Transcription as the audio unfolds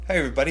Hi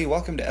everybody,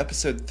 welcome to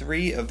episode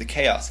 3 of the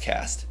Chaos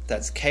Cast.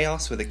 That's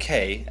Chaos with a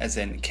K, as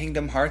in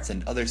Kingdom Hearts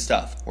and other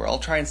stuff, where I'll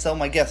try and sell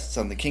my guests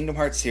on the Kingdom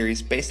Hearts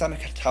series based on a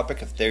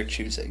topic of their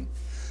choosing.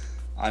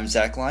 I'm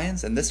Zach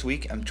Lyons, and this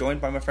week I'm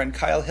joined by my friend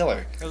Kyle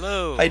Hiller.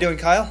 Hello. How you doing,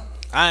 Kyle?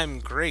 I'm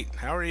great.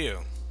 How are you?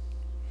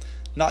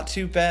 Not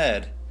too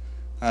bad.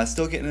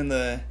 Still getting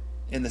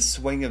in the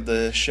swing of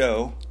the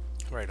show.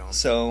 Right on.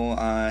 So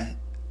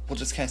we'll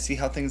just kind of see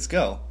how things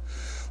go.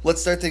 Let's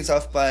start things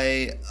off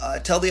by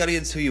tell the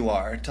audience who you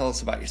are. Tell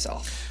us about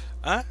yourself.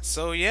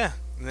 The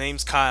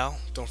name's Kyle.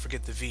 Don't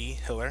forget the V,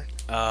 Hiller.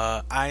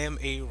 I am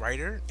a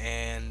writer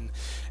and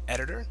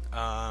editor.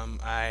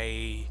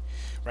 I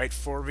write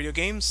for video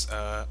games.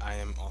 I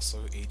am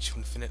also a True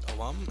Infinite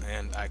alum,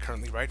 and I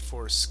currently write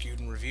for Skewed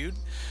and Reviewed.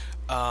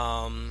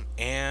 I'm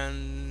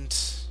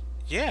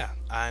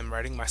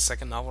writing my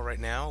second novel right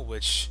now,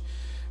 which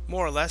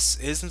more or less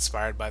is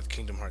inspired by the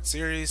Kingdom Hearts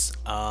series.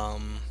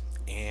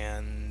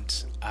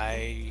 And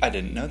I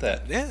didn't know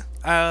that. Yeah.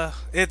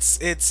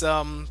 It's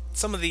some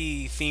of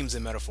the themes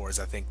and metaphors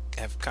I think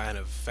have kind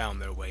of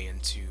found their way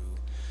into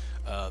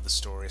the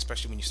story,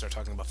 especially when you start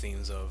talking about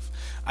themes of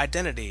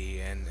identity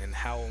and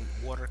how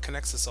water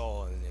connects us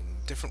all and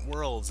different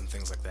worlds and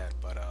things like that.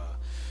 But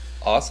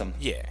Awesome.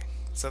 yeah.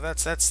 So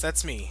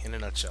that's me in a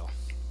nutshell.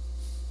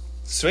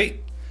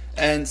 Sweet.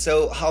 And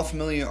so, how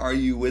familiar are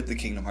you with the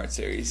Kingdom Hearts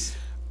series?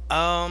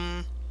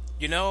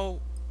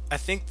 I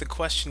think the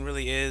question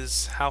really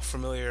is, how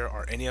familiar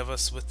are any of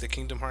us with the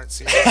Kingdom Hearts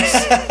series?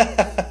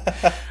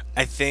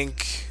 I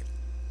think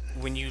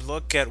when you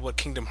look at what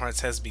Kingdom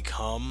Hearts has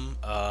become,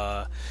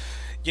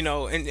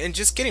 and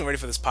just getting ready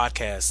for this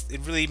podcast, it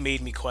really made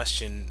me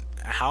question,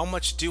 how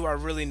much do I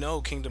really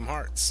know Kingdom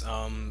Hearts?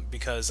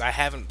 Because I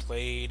haven't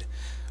played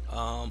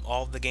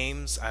all of the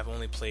games. I've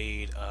only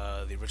played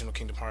the original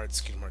Kingdom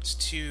Hearts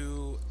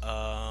 2.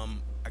 I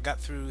got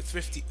through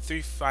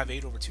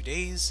 358 over 2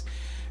 days,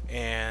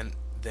 and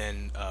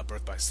then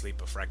Birth by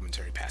Sleep, a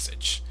fragmentary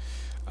passage.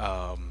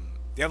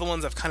 The other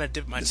ones I've kind of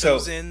dipped my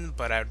toes in,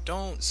 but I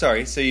don't.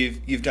 Sorry, so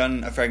you've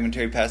done a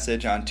fragmentary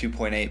passage on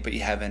 2.8, but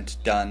you haven't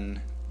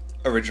done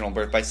original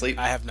Birth by Sleep?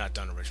 I have not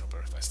done original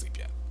Birth by Sleep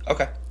yet.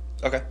 Okay.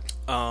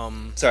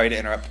 Sorry to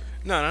interrupt.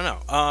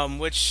 No.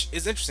 Which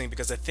is interesting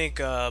because I think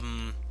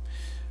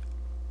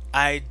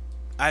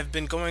I've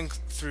been going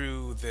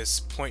through this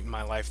point in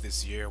my life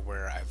this year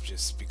where I've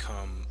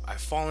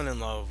fallen in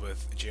love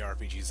with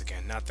JRPGs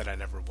again. Not that I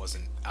never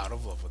wasn't out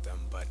of love with them,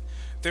 but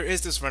there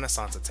is this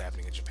renaissance that's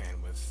happening in Japan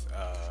with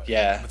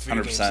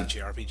video 100%. games and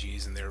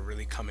JRPGs, and they're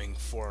really coming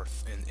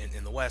forth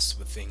in the West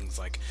with things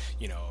like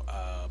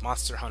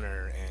Monster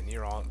Hunter and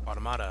Nier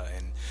Automata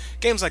and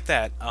games like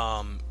that.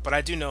 But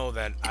I do know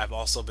that I've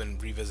also been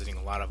revisiting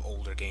a lot of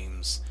older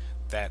games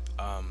that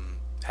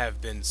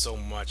have been so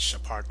much a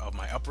part of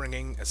my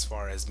upbringing as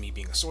far as me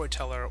being a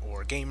storyteller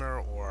or a gamer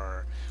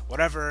or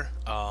whatever.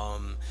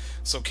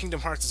 So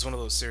Kingdom Hearts is one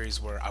of those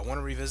series where I want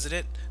to revisit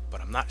it,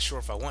 but I'm not sure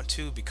if I want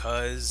to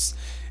because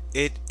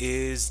it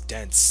is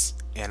dense.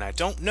 And I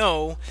don't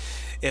know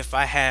if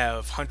I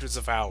have hundreds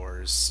of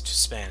hours to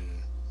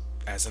spend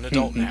as an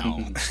adult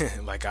now.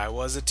 Like I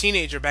was a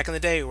teenager back in the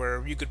day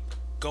where you could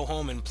go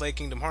home and play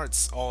Kingdom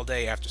Hearts all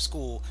day after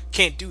school.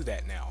 Can't do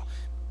that now,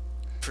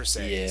 per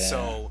se. Yeah.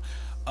 So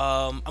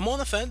I'm on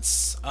the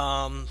fence,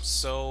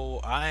 so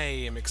I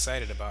am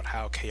excited about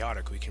how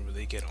chaotic we can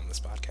really get on this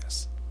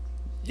podcast.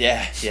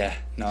 Yeah.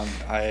 No,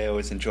 I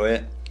always enjoy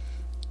it.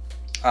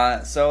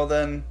 So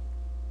then,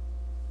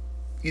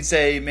 you'd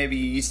say maybe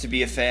you used to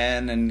be a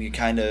fan and you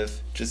kind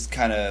of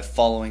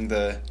following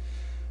the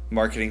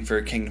marketing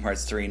for Kingdom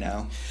Hearts 3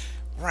 now.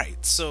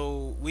 Right,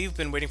 so we've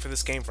been waiting for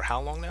this game for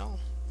how long now?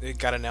 It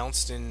got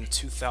announced in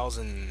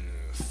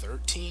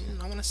 2013,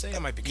 I want to say. I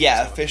might be.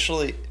 Yeah,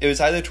 officially. It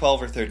was either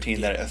 12 or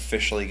 13 that it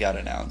officially got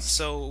announced.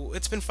 So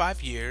it's been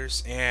 5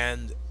 years,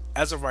 and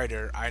as a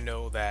writer, I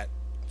know that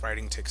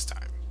writing takes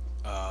time.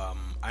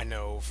 I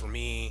know for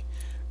me,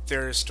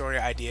 there are story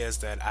ideas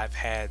that I've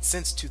had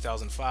since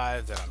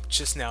 2005 that I'm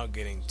just now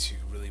getting to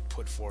really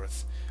put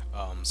forth.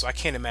 So I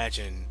can't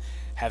imagine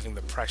having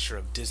the pressure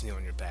of Disney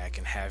on your back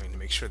and having to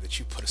make sure that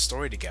you put a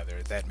story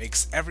together that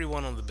makes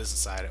everyone on the business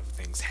side of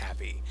things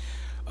happy.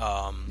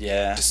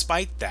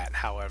 Despite that,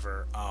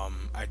 however,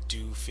 I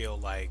do feel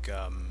like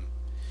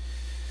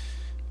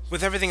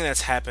with everything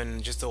that's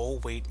happened, just the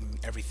old weight and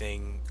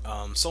everything,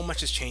 so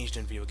much has changed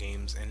in video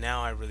games, and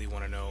now I really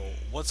want to know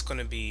what's going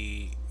to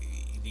be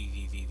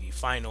the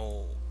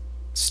final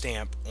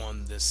stamp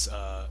on this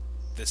the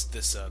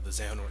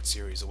Xehanort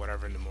series or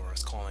whatever Nomura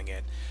is calling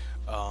it.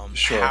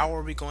 Sure. How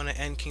are we going to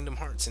end Kingdom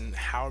Hearts, and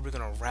how are we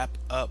going to wrap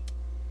up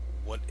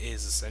what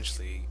is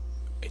essentially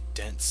a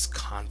dense,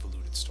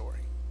 convoluted story?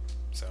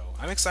 So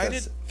I'm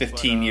excited. That's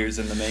 15 years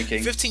in the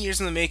making. 15 years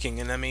in the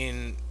making, and I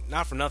mean,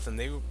 not for nothing.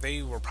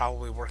 They were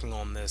probably working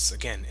on this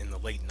again in the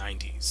late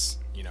 90s.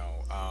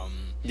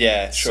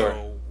 Yeah, sure.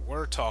 So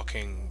we're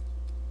talking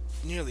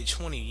nearly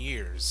 20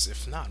 years,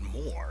 if not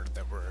more,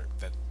 that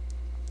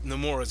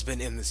Nomura's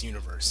been in this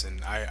universe,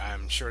 and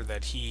I'm sure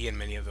that he and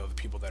many of the other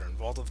people that are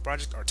involved with the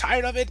project are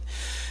tired of it,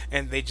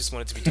 and they just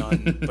want it to be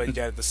done. But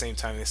yet at the same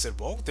time, they said,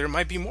 "Well, there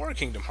might be more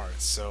Kingdom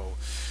Hearts." So,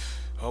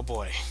 oh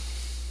boy.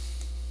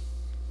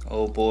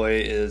 Oh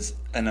boy is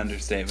an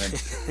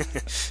understatement.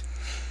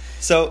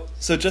 So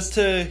just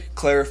to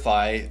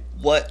clarify,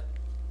 what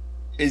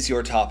is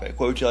your topic?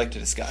 What would you like to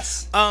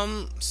discuss?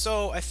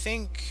 So I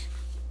think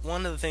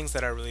one of the things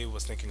that I really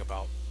was thinking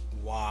about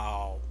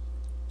while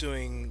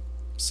doing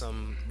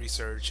some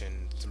research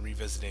and some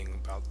revisiting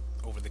about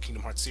over the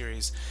Kingdom Hearts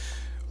series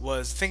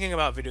was thinking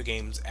about video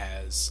games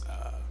as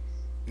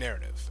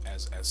narrative,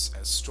 as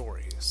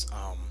stories.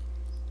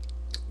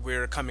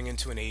 We're coming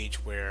into an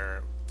age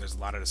where there's a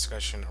lot of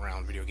discussion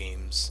around video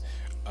games,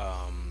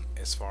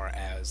 as far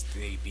as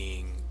they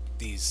being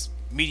this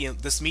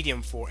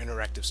medium for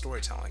interactive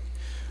storytelling.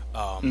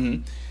 Um, Hmm.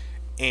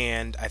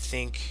 and I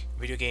think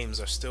video games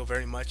are still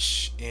very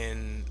much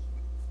in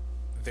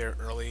the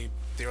early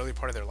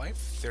part of their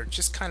life. They're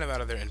just kind of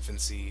out of their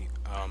infancy,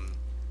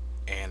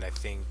 and I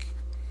think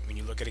when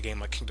you look at a game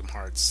like Kingdom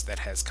Hearts that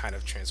has kind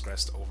of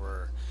transgressed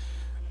over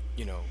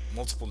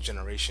multiple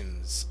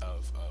generations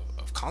of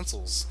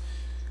consoles,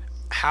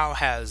 how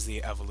has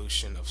the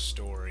evolution of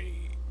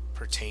story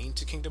pertained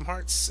to Kingdom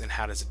Hearts, and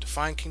how does it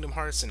define Kingdom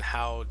Hearts, and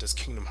how does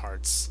Kingdom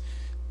Hearts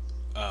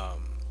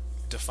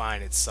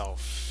define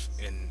itself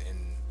in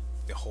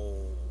the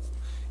whole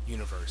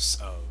universe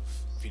of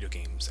video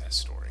games as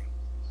story?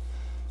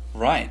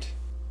 Right.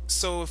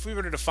 So, if we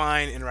were to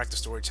define interactive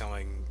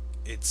storytelling,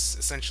 it's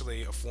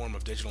essentially a form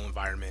of digital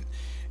environment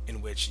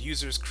in which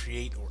users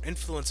create or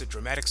influence a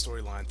dramatic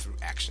storyline through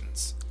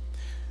actions.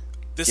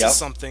 This is Yep.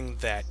 something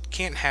that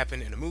can't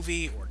happen in a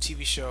movie or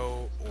TV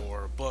show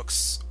or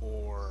books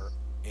or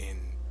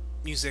in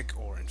music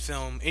or in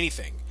film,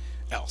 anything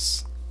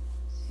else.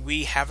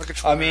 We have a I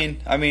controller.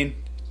 mean, I mean,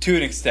 to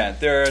an extent,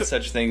 there are To,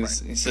 such right.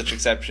 things, such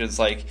exceptions,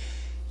 like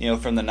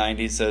from the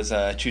 '90s, those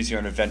choose your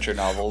own adventure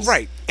novels,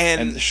 Right.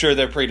 and And sure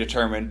they're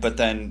predetermined, but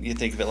then you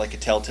think of it like a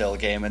Telltale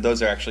game, and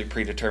those are actually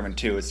predetermined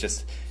too.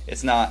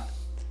 It's not,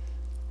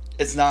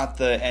 it's not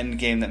the end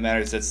game that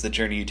matters; it's the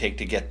journey you take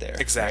to get there,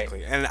 right?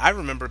 exactly. And I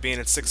remember being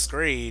in sixth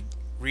grade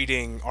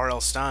reading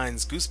R.L.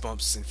 Stein's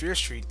Goosebumps and Fear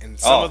Street, and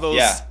some of Oh those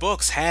yeah,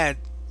 books had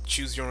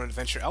choose your own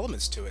adventure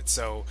elements to it.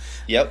 So,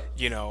 yep,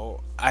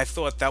 I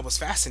thought that was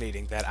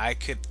fascinating that I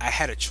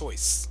had a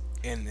choice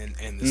in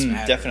this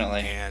matter,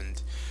 definitely,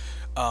 and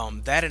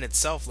that in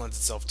itself lends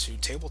itself to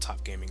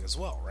tabletop gaming as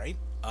well, right?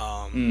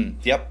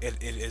 yep,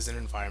 It is an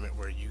environment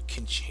where you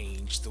can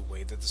change the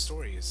way that the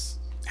story is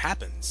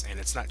happens, and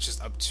it's not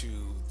just up to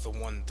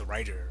the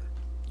writer,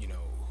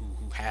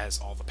 who has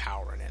all the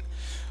power in it.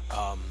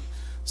 Um,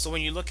 so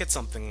when you look at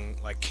something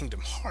like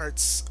Kingdom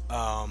Hearts,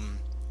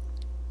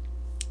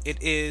 it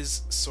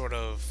is sort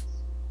of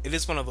it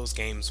is one of those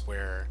games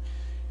where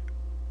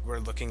we're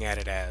looking at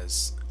it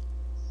as,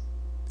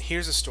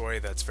 here's a story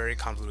that's very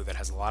convoluted, that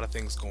has a lot of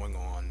things going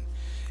on.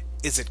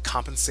 Is it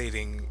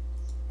compensating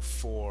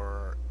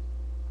for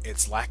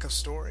its lack of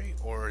story,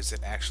 or is it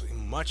actually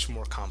much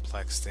more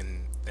complex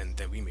than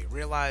we may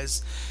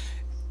realize?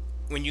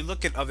 When you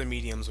look at other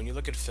mediums, when you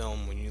look at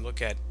film, when you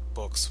look at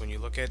books, when you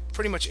look at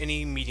pretty much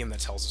any medium that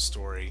tells a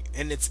story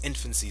in its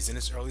infancies, in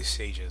its early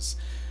stages,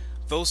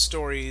 those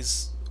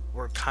stories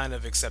were kind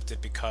of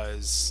accepted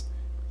because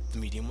the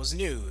medium was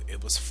new,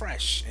 it was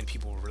fresh, and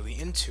people were really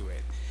into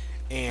it.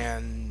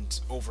 And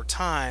over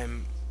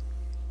time,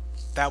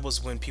 that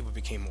was when people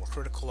became more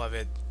critical of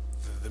it.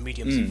 The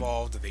mediums mm,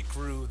 evolved, they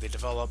grew, they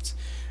developed,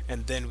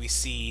 and then we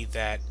see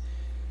that,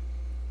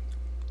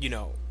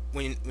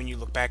 when you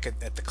look back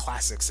at the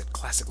classics, at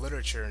classic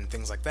literature and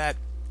things like that,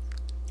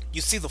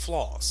 you see the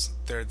flaws.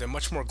 They're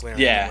much more glaring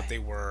than yeah, what they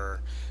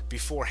were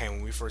beforehand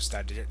when we first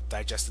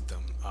digested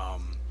them.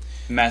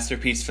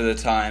 masterpiece for the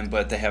time,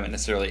 but they haven't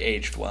necessarily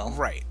aged well.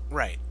 Right,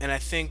 right. And I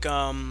think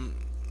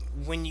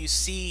when you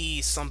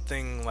see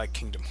something like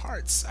Kingdom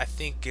Hearts, I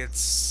think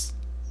it's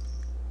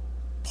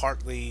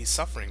partly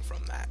suffering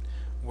from that.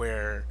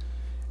 Where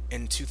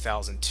in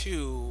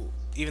 2002,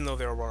 even though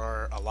there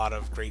were a lot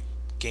of great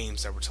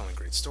games that were telling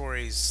great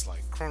stories,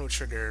 like Chrono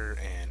Trigger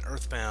and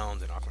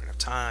Earthbound and Ocarina of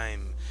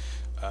Time,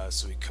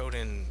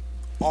 Suikoden,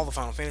 all the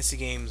Final Fantasy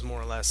games,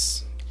 more or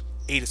less.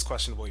 8 is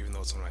questionable, even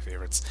though it's one of my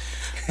favorites.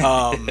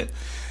 Um,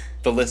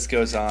 The list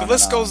goes the on and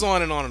list goes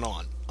on. on and on and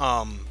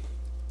on.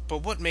 But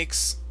what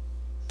makes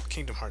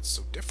Kingdom Hearts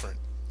so different?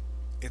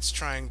 It's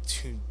trying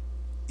to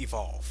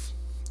evolve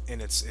in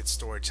its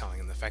storytelling,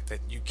 and the fact that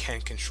you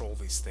can control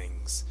these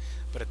things,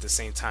 but at the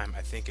same time,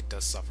 I think it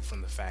does suffer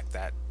from the fact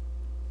that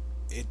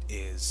it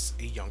is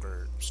a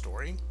younger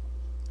story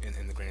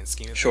in the grand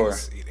scheme of Sure.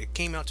 things. It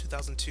came out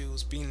 2002. It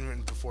was being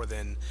written before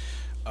then.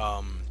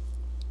 Um,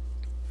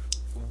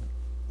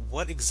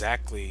 what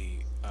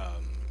exactly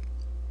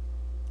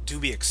do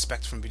we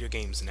expect from video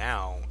games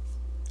now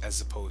as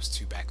opposed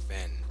to back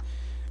then?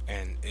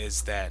 And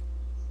is that,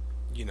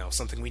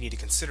 something we need to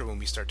consider when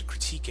we start to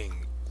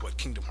critiquing what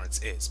Kingdom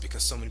Hearts is?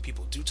 Because so many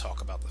people do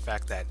talk about the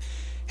fact that,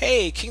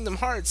 hey, Kingdom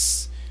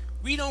Hearts,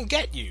 we don't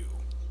get you.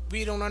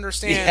 We don't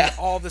understand Yeah.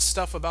 all this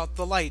stuff about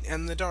the light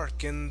and the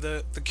dark and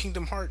the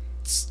Kingdom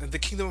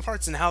of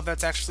Hearts, and how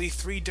that's actually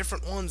three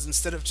different ones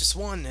instead of just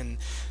one. And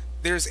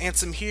there's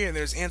Ansem here and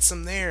there's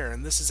Ansem there,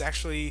 and this is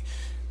actually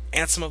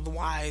Ansem of the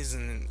Wise,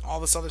 and all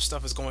this other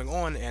stuff is going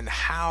on. And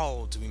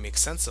how do we make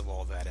sense of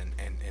all that? And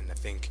I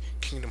think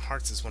Kingdom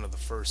Hearts is one of the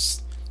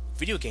first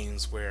video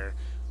games where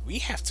we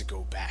have to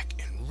go back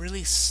and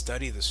really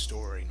study the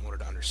story in order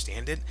to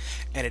understand it.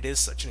 And it is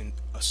such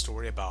a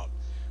story about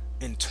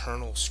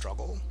internal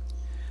struggle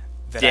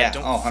that I Yeah.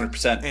 don't Oh,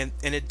 100%.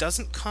 and it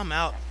doesn't come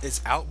out as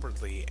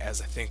outwardly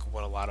as I think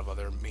what a lot of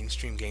other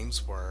mainstream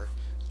games were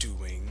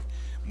doing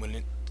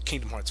when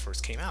Kingdom Hearts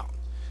first came out.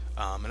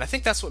 And I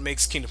think that's what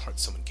makes Kingdom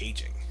Hearts so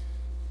engaging,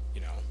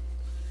 you know.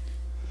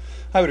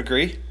 I would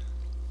agree.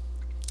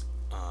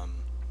 Um,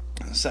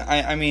 So,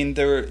 I mean,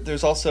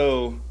 there's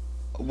also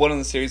one of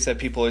the series that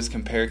people always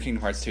compare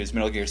Kingdom Hearts to is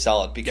Metal Gear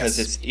Solid because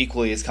Yes. it's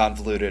equally as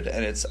convoluted,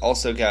 and it's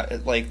also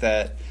got like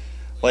that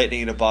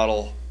lightning in a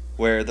bottle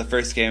where the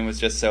first game was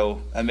just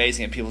so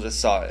amazing and people just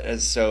saw it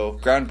as so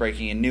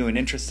groundbreaking and new and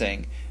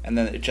interesting, and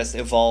then it just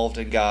evolved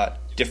and got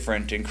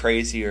different and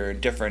crazier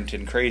and different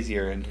and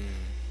crazier, and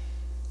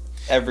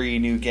every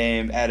new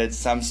game added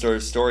some sort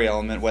of story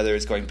element, whether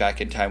it's going back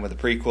in time with a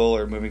prequel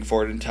or moving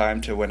forward in time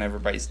to when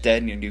everybody's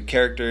dead and your new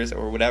characters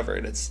or whatever.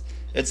 And it's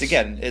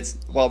again, it's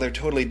while they're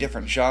totally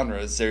different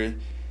genres,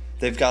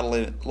 they've got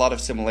a lot of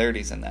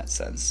similarities in that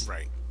sense.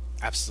 right,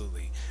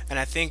 absolutely. And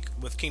I think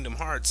with Kingdom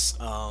Hearts,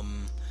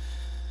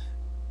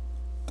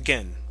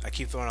 again, I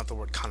keep throwing out the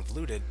word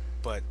convoluted,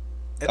 but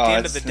at the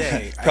end of It's the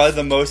day, probably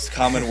the most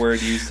common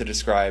word used to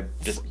describe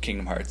just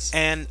Kingdom Hearts.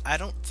 and I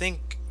don't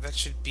think that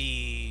should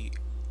be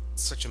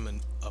such a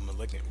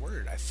malignant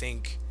word. I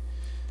think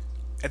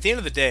at the end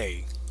of the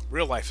day,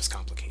 real life is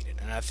complicated,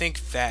 and I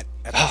think that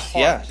at the heart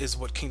Yeah. is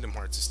what Kingdom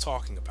Hearts is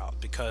talking about.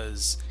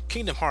 Because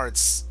Kingdom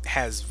Hearts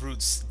has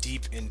roots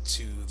deep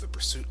into the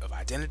pursuit of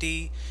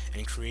identity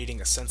and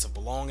creating a sense of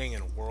belonging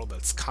in a world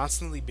that's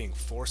constantly being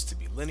forced to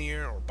be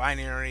linear or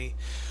binary,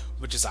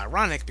 which is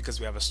ironic because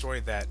we have a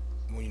story that,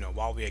 you know,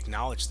 while we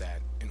acknowledge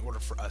that in order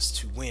for us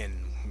to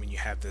win, when you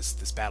have this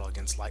battle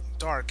against light and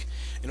dark,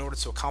 in order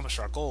to accomplish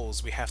our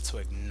goals, we have to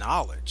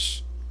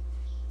acknowledge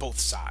both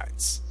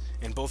sides,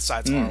 and both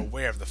sides are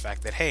aware of the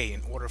fact that, hey,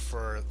 in order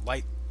for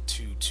light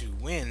to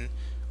win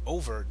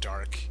over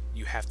dark,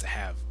 you have to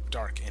have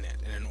dark in it,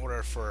 and in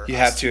order for You us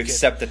have to get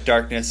accept that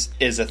darkness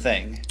is a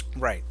thing.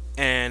 right,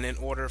 and in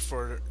order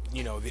for,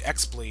 you know, the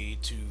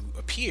X-Blade to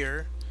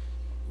appear,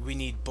 we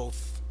need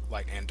both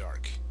light and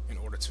dark in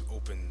order to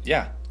open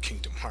Yeah.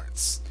 Kingdom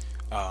Hearts.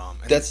 And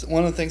That's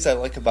one of the things I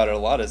like about it a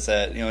lot is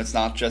that, you know, it's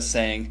not just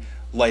saying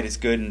light is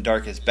good and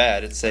dark is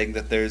bad. It's saying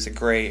that there's a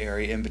gray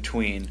area in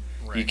between.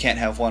 You Right. can't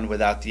have one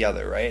without the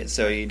other, right?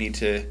 So you need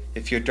to,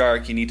 if you're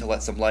dark, you need to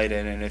let some light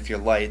in, and if you're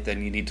light,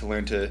 then you need to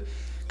learn to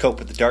cope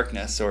with the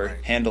darkness or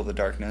Right. handle the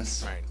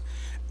darkness. right,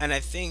 and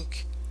I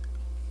think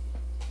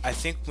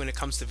when it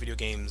comes to video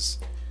games,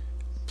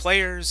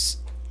 players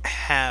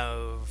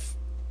have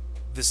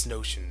this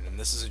notion, and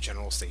this is a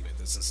general statement.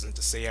 This isn't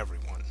to say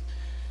everyone,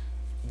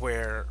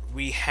 where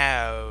we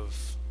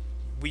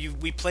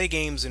play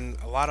games, and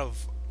a lot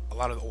of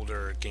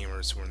older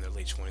gamers who are in their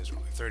late 20s or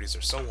early 30s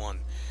or so on,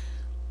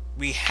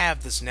 we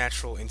have this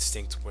natural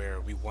instinct where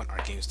we want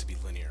our games to be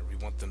linear. We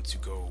want them to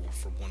go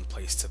from one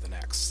place to the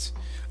next.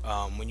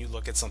 When you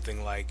look at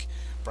something like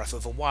Breath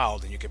of the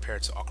Wild and you compare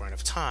it to Ocarina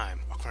of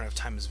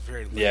Time is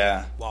very linear.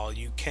 Yeah. While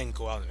you can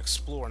go out and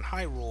explore in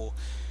Hyrule,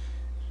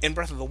 in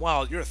Breath of the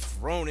Wild, you're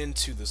thrown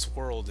into this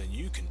world and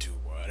you can do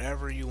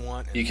whatever you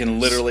want. And You can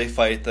there's- literally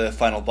fight the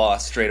final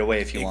boss straight away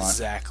if you want.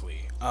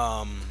 exactly.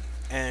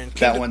 And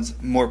That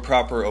one's more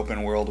proper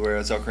open world,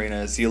 whereas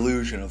Ocarina is the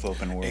illusion of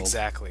open world.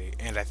 exactly,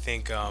 and I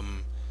think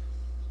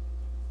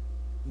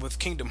with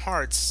Kingdom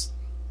Hearts,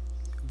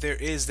 there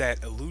is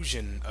that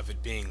illusion of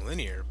it being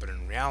linear, but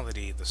in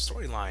reality, the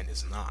storyline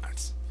is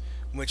not.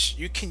 Which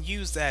you can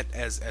use that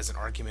as an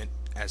argument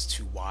as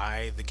to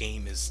why the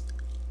game is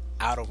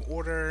out of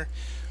order.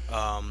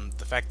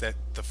 The fact that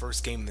the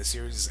first game in the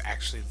series is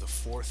actually the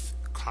fourth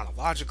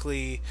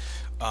chronologically.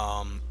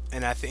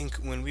 And I think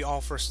when we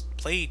all first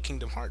played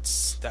Kingdom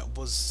Hearts, that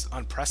was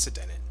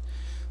unprecedented.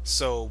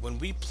 So when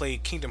we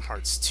played Kingdom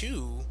Hearts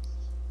 2,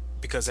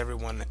 because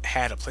everyone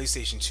had a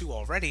PlayStation 2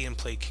 already and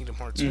played Kingdom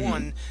Hearts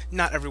 1,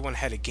 not everyone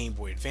had a Game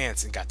Boy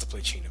Advance and got to play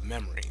Chain of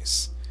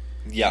Memories.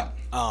 Yeah.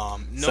 No,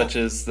 Such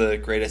as the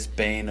greatest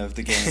bane of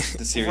the game,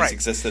 the series' Right.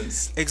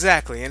 existence.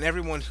 Exactly, and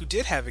everyone who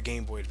did have a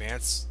Game Boy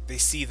Advance, they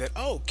see that,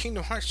 oh,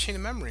 Kingdom Hearts Chain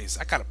of Memories,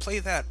 I gotta play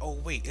that. Oh,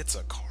 wait, it's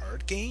a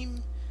card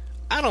game?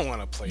 I don't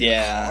want to play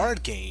Yeah. a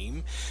card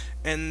game.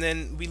 And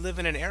then we live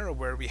in an era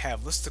where we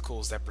have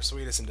listicles that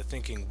persuade us into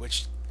thinking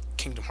which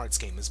Kingdom Hearts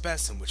game is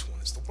best and which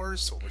one is the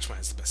worst, or which one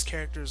has the best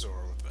characters,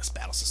 or the best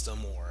battle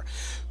system, or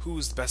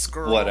who's the best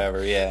girl.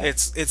 Whatever, yeah.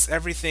 It's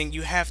everything.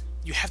 You have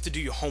to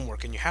do your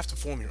homework and you have to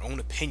form your own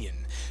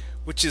opinion,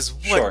 which is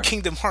what Sure.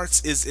 Kingdom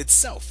Hearts is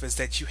itself. Is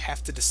that you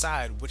have to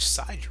decide which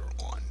side you're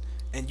on,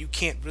 and you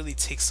can't really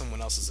take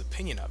someone else's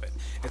opinion of it.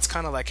 It's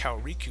kind of like how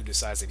Riku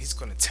decides that he's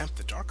going to tempt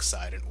the dark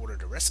side in order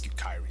to rescue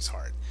Kairi's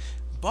heart.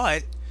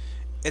 But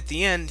at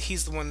the end,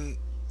 he's the one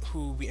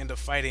who we end up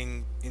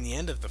fighting in the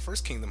end of the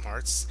first Kingdom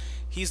Hearts.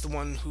 He's the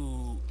one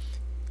who,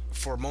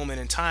 for a moment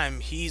in time,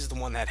 he's the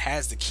one that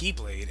has the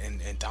Keyblade,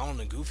 and Donald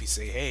and Goofy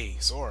say, "Hey,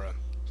 Sora,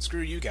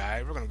 screw you,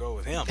 guy. We're gonna go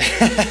with him."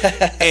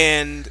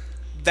 And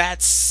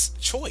that's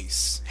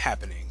choice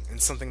happening,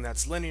 and something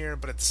that's linear,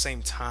 but at the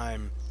same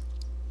time,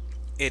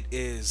 it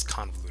is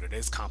convoluted. It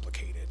is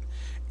complicated.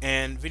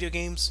 And video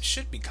games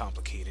should be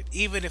complicated,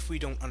 even if we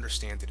don't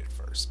understand it at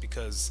first,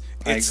 because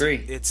I agree.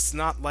 it's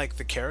not like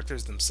the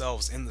characters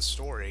themselves in the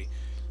story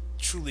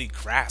truly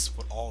grasp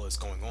what all is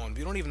going on.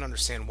 We don't even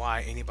understand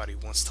why anybody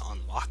wants to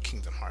unlock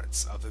Kingdom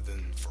Hearts other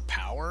than for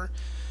power.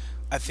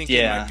 I think it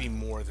Yeah. might be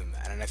more than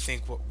that. And I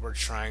think what we're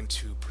trying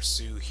to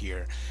pursue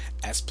here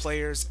as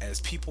players, as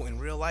people in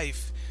real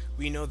life,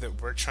 we know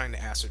that we're trying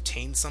to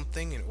ascertain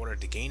something in order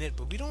to gain it,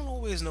 but we don't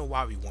always know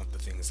why we want the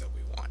things that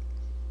we want.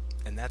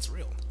 And that's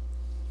real.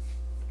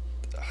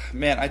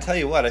 Man, I tell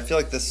you what, I feel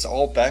like this is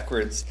all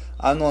backwards.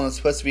 I'm the one that's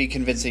supposed to be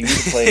convincing you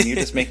to play, and you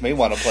just make me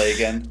want to play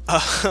again.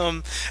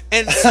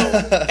 And so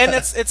and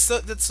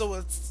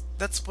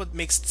that's what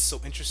makes it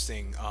so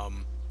interesting.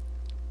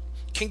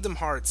 Kingdom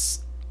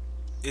Hearts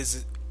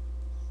is,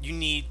 you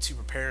need to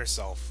prepare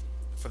yourself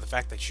for the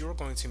fact that you're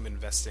going to be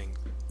investing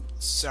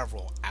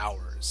several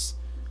hours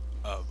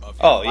of your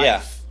Oh, yeah.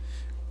 life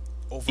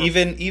over.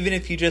 Even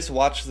if you just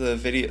watch the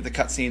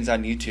cutscenes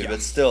on YouTube, Yeah.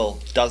 it's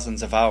still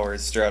dozens of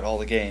hours throughout all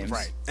the games.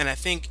 Right. And I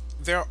think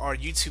there are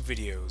YouTube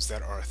videos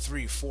that are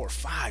 3, 4,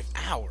 5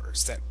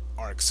 hours that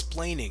are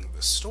explaining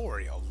the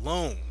story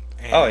alone.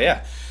 And Oh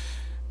yeah.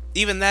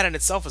 even that in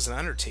itself is an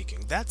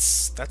undertaking.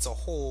 That's a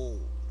whole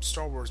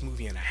Star Wars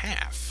movie and a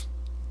half.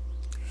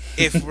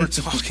 If we're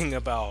talking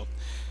about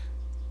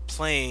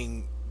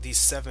playing these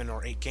 7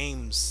 or 8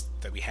 games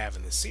that we have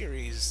in the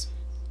series,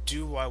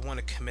 do I want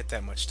to commit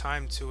that much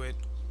time to it,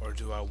 or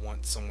do I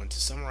want someone to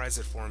summarize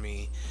it for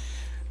me?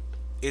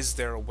 Is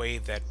there a way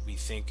that we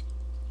think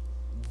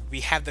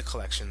we have the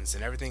collections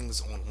and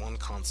everything's on one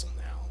console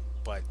now,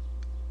 but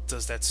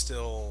does that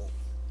still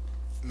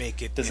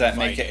make it Does that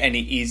make it inviting? any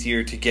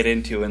easier to get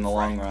into in the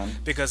long run?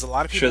 Because a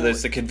lot of people, Sure,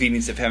 there's the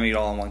convenience of having it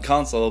all on one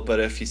console, but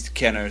if you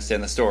can't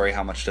understand the story,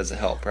 how much does it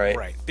help, right?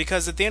 right?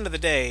 Because at the end of the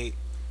day,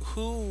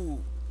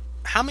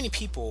 how many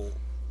people,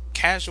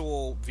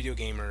 casual video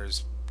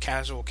gamers,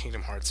 casual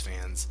Kingdom Hearts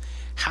fans,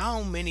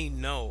 how many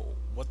know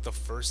what the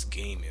first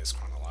game is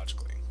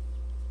chronologically?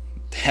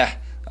 Yeah,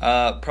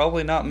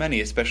 probably not many,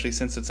 especially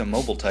since it's a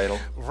mobile title.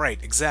 Right,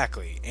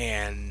 exactly.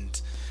 And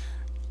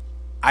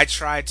I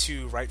tried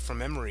to write from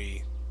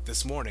memory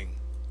this morning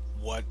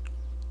what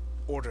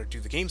order do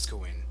the games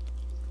go in.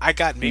 I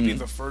got maybe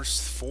the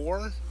first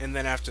 4, and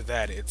then after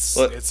that, it's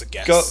a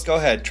guess. Go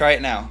ahead, try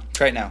it now.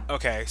 Try it now.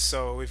 Okay,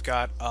 so we've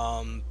got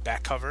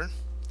back cover.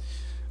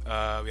 We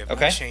have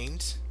Okay.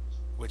 Unchained,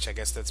 which I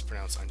guess that's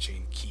pronounced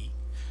Unchained Key.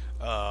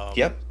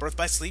 Yep. Birth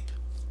by Sleep,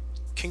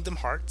 Kingdom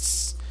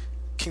Hearts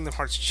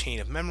Chain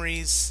of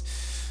Memories,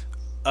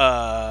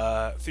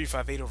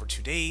 358 over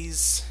 2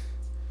 days,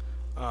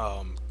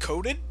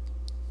 Coded.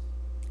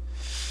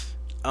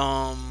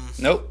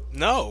 Nope.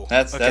 No.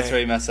 That's Okay. where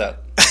you mess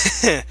up.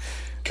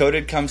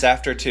 Coded comes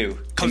after 2.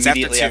 Comes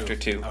immediately after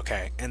after 2.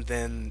 Okay, and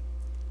then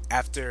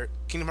after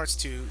Kingdom Hearts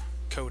 2,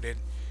 Coded,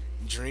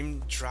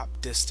 Dream Drop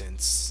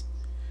Distance,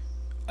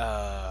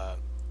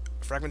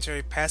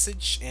 Fragmentary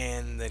Passage,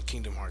 and then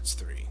Kingdom Hearts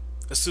 3.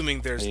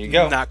 Assuming there's There you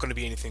go. not going to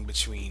be anything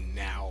between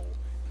now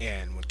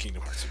and when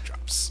Kingdom Hearts 2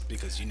 drops,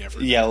 because you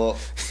never Yeah, know. well,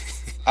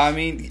 I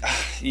mean,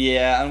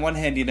 yeah, on one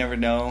hand you never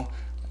know,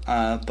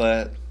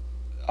 but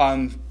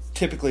I'm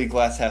typically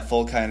glass half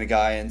full kind of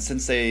guy, and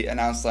since they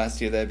announced last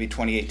year that'd be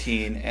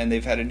 2018, and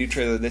they've had a new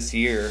trailer this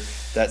year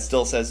that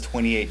still says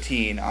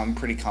 2018, I'm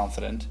pretty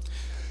confident.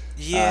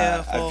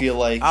 Yeah, I well, feel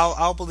like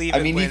I'll believe it.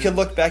 I mean, when, you could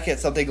look back at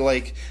something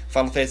like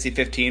Final Fantasy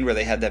 15, where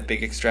they had that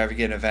big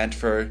extravagant event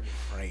for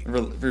Right.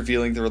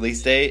 revealing the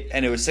release date,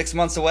 and it was 6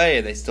 months away,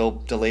 and they still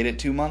delayed it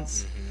 2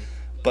 months.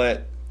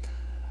 But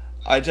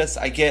I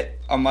get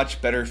a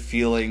much better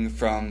feeling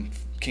from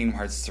Kingdom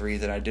Hearts 3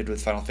 than I did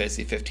with Final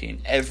Fantasy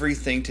 15.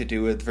 Everything to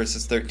do with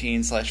Versus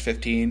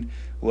 13/15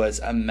 was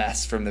a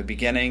mess from the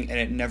beginning, and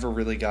it never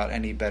really got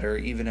any better,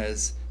 even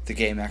as the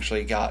game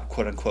actually got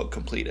quote unquote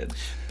completed.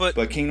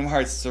 But Kingdom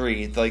Hearts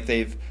 3, like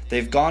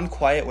they've gone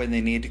quiet when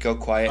they need to go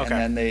quiet, Okay.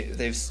 and then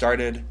they've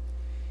started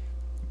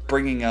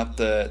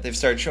they've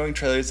started showing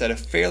trailers at a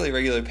fairly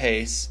regular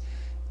pace,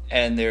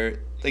 and they're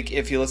like,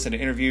 if you listen to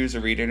interviews or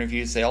read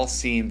interviews, they all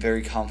seem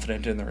very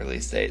confident in the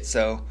release date.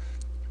 So,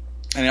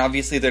 I mean,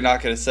 obviously they're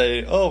not going to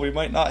say, "Oh, we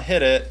might not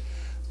hit it,"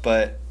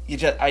 but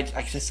I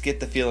just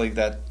get the feeling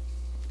that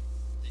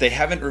they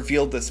haven't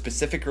revealed the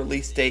specific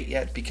release date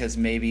yet, because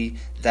maybe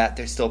that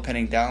they're still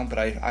pinning down. But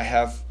I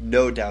have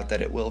no doubt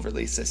that it will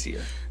release this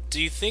year. do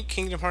you think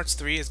Kingdom Hearts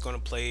 3 is going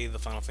to play the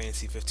Final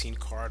Fantasy 15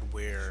 card,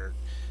 where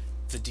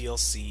the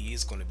DLC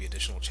is going to be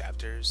additional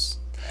chapters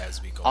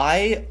as we go?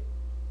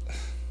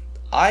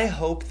 I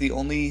hope the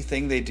only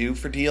thing they do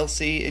for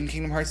DLC in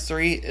Kingdom Hearts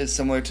 3 is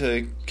similar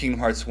to Kingdom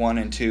Hearts 1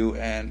 and 2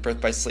 and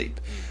Birth by Sleep,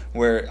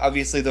 where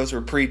obviously those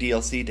were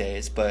pre-DLC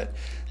days, but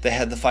they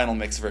had the Final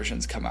Mix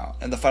versions come out.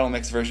 And the Final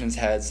Mix versions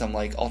had some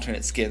like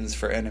alternate skins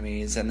for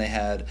enemies, and they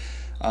had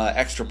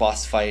extra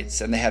boss fights,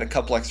 and they had a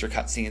couple extra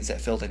cutscenes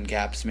that filled in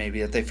gaps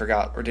maybe that they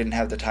forgot or didn't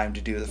have the time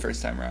to do the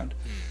first time around.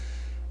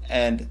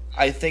 And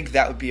I think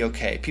that would be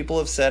okay. People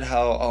have said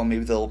how,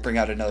 maybe they'll bring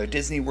out another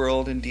Disney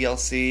World in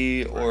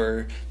DLC,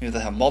 or maybe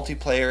they'll have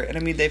multiplayer. And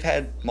I mean, they've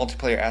had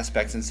multiplayer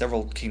aspects in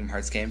several Kingdom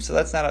Hearts games, so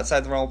that's not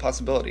outside the realm of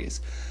possibilities.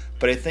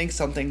 But I think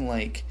something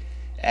like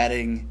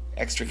adding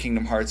extra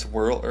Kingdom Hearts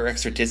world or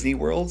extra Disney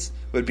worlds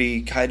would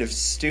be kind of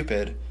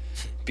stupid,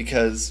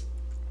 because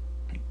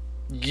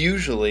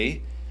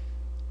usually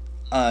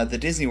the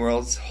Disney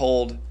worlds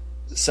hold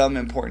some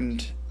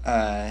important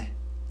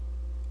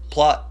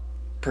plot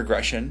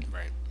progression.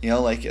 Right. You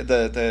know, like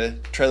the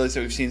trailers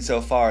that we've seen so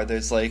far,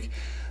 there's like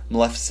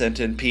Maleficent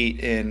and Pete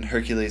in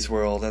Hercules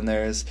World, and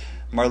there's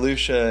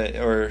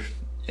Marluxia or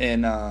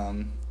in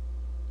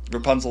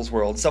Rapunzel's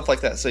World, stuff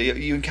like that. So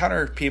you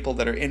encounter people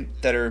that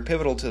are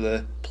pivotal to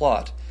the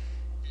plot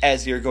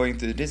as you're going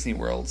through the Disney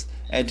worlds,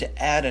 and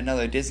to add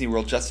another Disney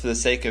World just for the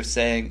sake of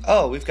saying,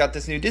 oh, we've got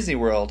this new Disney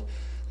World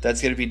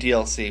that's going to be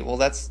DLC. Well,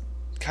 that's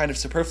kind of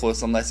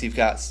superfluous unless you've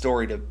got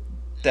story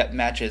that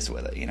matches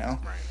with it, you know?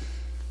 Right.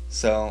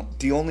 So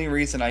the only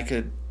reason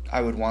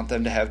I would want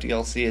them to have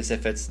DLC is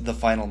if it's the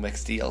Final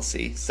Mix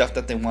DLC. Stuff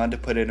that they wanted to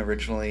put in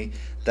originally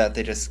that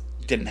they just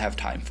didn't have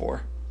time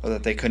for, or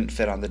that they couldn't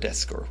fit on the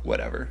disc or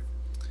whatever.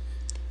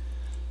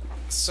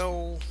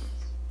 So,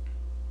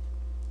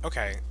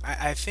 okay,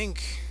 I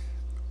think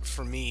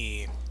for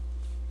me,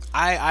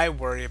 I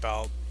worry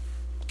about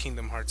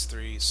Kingdom Hearts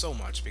 3 so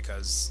much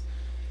because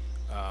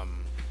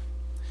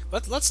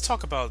let's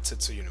talk about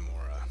Tetsuya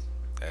Nomura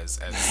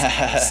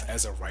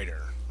as a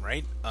writer,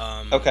 right?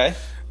 Okay.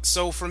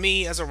 So for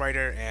me, as a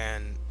writer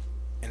and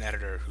an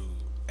editor who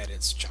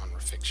edits genre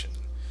fiction,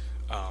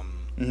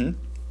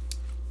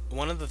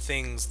 one of the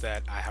things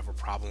that I have a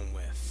problem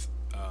with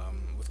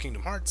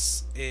Kingdom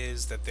Hearts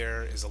is that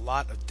there is a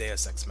lot of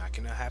Deus Ex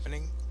Machina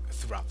happening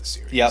throughout the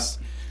series. Yep.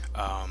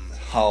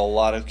 A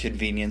lot of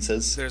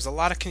conveniences. There's a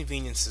lot of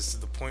conveniences to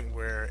the point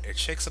where it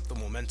shakes up the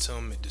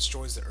momentum, it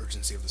destroys the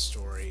urgency of the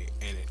story,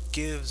 and it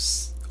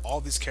gives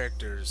all these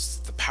characters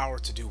the power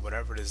to do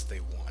whatever it is they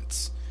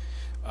want.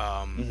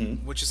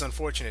 Which is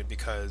unfortunate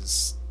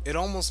because it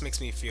almost makes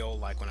me feel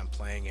like when I'm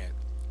playing it,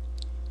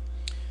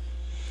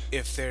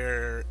 if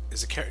there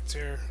is a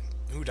character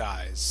who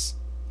dies,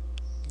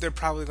 they're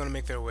probably going to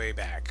make their way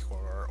back,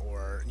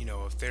 or you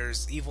know, if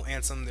there's evil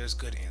Ansem, there's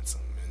good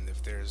Ansem, and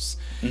if there's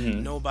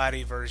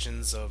nobody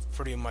versions of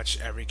pretty much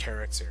every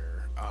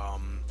character,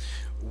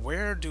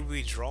 where do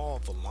we draw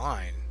the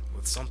line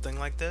with something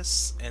like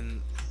this?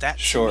 And that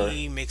to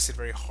me makes it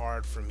very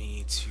hard for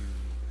me to.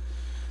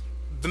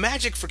 The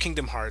magic for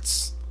Kingdom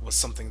Hearts was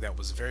something that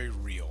was very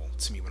real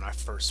to me when I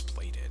first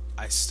played it.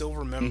 I still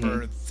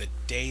remember the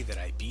day that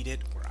I beat it,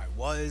 where I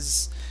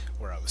was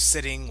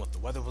sitting, what the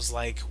weather was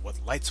like,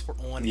 what lights were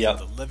on in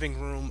the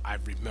living room. I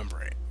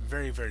remember it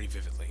very, very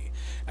vividly.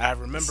 And I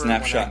remember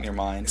snapshot in your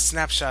mind. A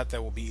snapshot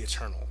that will be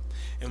eternal.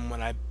 And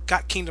when I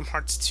got Kingdom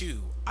Hearts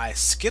 2, I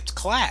skipped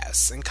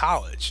class in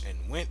college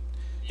and went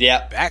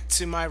back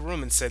to my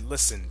room and said,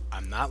 listen,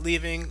 I'm not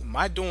leaving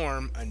my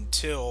dorm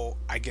until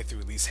I get through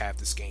at least half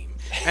this game.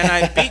 And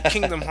I beat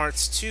Kingdom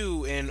Hearts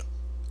 2 in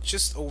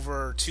just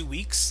over 2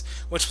 weeks,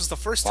 which was the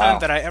first time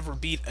that I ever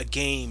beat a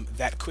game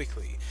that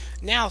quickly.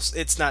 Now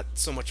it's not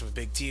so much of a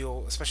big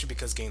deal, especially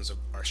because games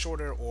are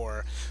shorter,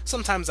 or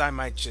sometimes I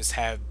might just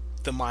have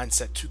the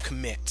mindset to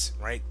commit,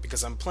 right?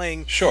 Because I'm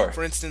playing,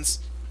 for instance,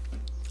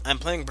 I'm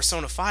playing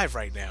Persona 5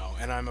 right now,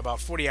 and I'm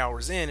about 40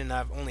 hours in, and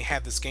I've only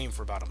had this game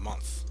for about a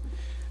month.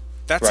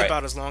 That's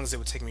about as long as it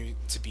would take me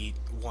to beat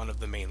one of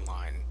the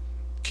mainline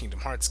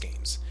Kingdom Hearts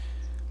games.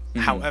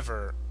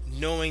 However,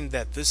 knowing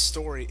that this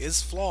story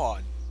is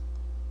flawed,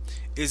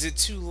 is it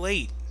too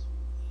late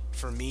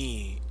for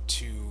me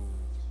to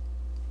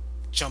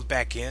jump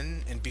back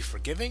in and be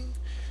forgiving?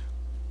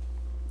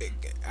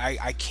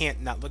 I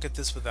can't not look at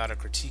this without a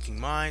critiquing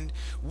mind.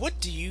 What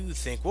do you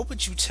think? What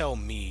would you tell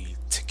me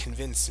to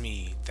convince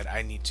me that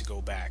I need to go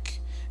back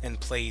and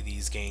play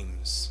these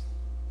games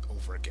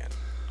over again?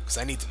 Because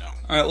I need to know.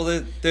 Alright,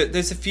 well,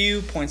 there's a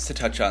few points to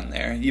touch on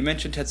there. You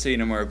mentioned Tetsuya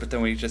Nomura, but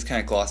then we just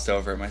kind of glossed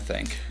over him, I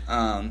think.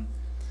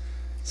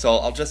 So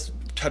I'll just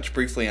touch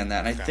briefly on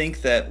that. And I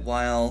think that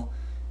while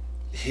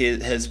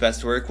his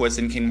best work was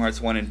in Kingdom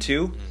Hearts 1 and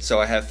 2, so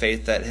I have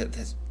faith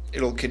that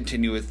it'll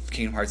continue with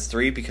Kingdom Hearts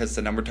 3 because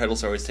the number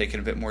titles are always taken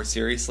a bit more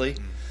seriously.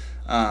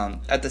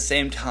 At the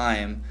same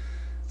time,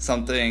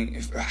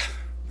 something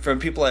from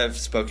people I've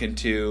spoken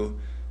to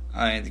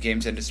in the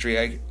games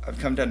industry, I've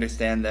come to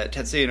understand that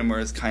Tetsuya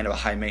Nomura is kind of a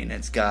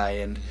high-maintenance guy,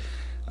 and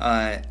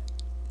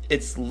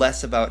it's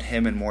less about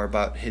him and more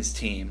about his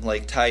team.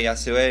 Like, Tai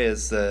Yasue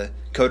is the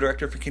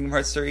co-director for Kingdom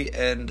Hearts 3,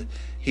 and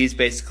he's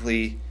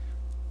basically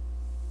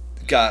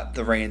got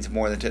the reins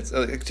more than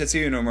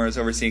Tetsuya Nomura is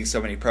overseeing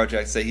so many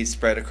projects that he's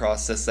spread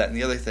across this, that, and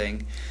the other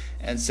thing,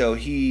 and so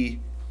he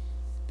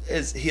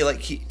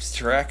keeps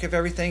track of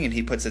everything and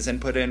he puts his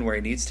input in where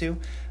he needs to,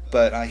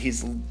 but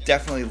he's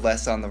definitely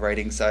less on the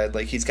writing side.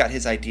 Like, he's got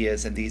his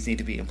ideas and these need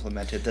to be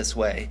implemented this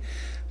way,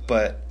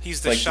 but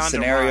he's the like the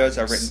scenarios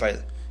are written by.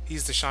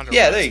 He's the Shonda.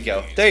 Yeah, there you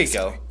go. There you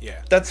go.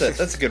 Yeah, that's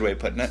a good way of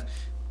putting it.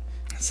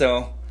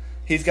 So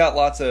he's got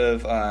lots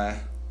of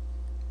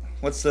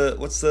what's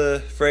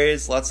the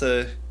phrase? Lots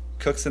of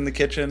cooks in the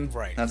kitchen.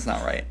 Right. That's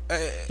not right.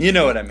 You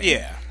know what I mean?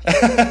 Yeah.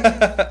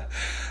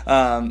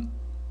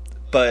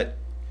 But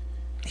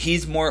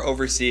he's more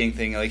overseeing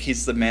things. Like,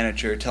 he's the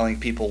manager telling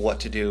people what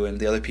to do,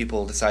 and the other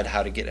people decide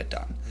how to get it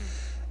done.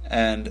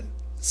 And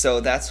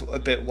so that's a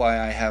bit why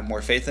I have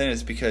more faith in it,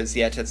 is because,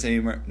 yeah,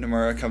 Tetsuya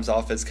Nomura comes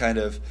off as kind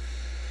of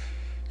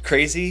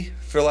crazy,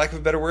 for lack of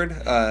a better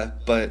word,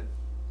 but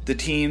the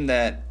team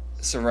that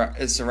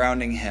is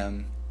surrounding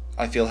him,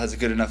 I feel, has a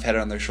good enough head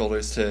on their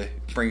shoulders to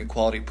bring a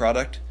quality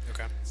product.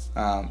 Okay.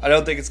 I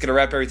don't think it's going to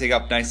wrap everything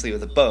up nicely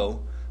with a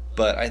bow,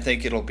 but I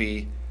think it'll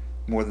be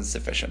more than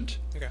sufficient.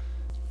 Okay.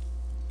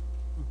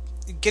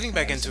 Getting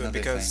back into it,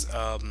 because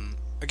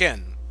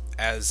again,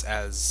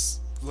 as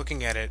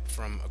looking at it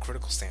from a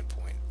critical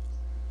standpoint,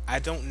 I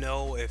don't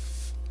know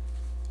if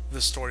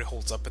the story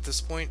holds up at this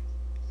point,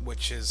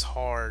 which is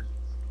hard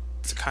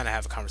to kind of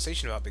have a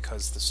conversation about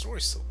because the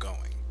story's still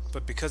going.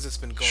 But because it's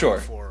been going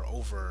for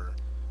over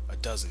a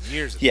dozen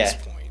years at this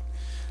point.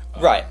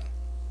 Right.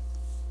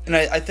 And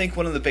I think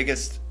one of the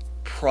biggest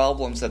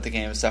problems that the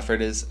game has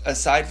suffered is,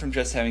 aside from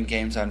just having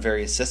games on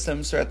various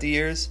systems throughout the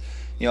years,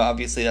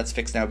 obviously that's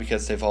fixed now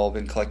because they've all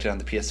been collected on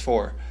the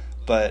PS4.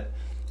 But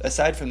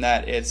aside from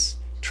that, it's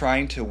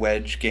trying to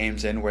wedge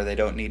games in where they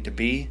don't need to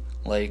be.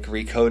 Like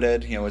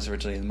Recoded, was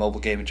originally a mobile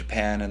game in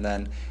Japan, and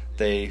then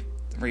they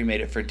remade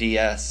it for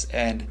DS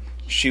and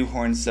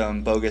shoehorned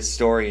some bogus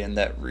story in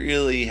that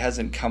really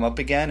hasn't come up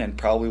again and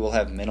probably will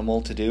have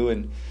minimal to do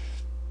in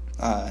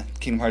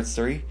Kingdom Hearts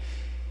 3.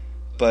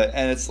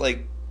 And it's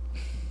like,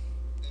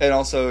 and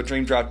also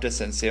Dream Drop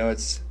Distance, I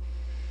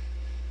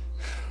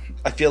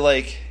feel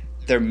like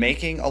they're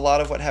making a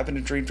lot of what happened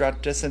in Dream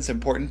Drop Distance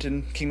important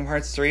in Kingdom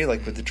Hearts 3,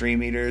 like with the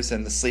Dream Eaters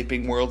and the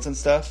sleeping worlds and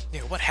stuff.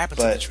 Yeah, what happened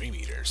to the Dream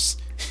Eaters?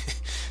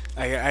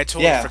 I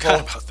totally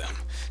forgot about them.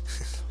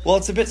 Well,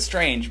 it's a bit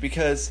strange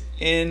because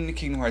in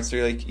Kingdom Hearts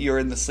 3, like, you're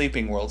in the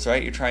sleeping worlds,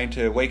 right? You're trying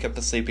to wake up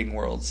the sleeping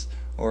worlds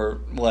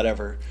or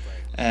whatever.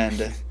 Right.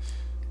 And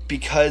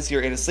because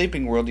you're in a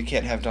sleeping world, you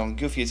can't have Donald and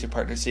Goofy as your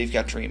partner, so you've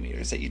got Dream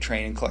Eaters that you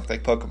train and collect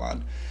like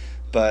Pokemon.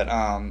 But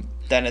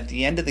then at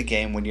the end of the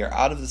game, when you're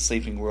out of the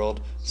sleeping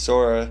world,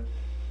 Sora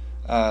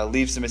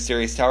leaves the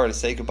mysterious tower to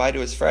say goodbye to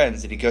his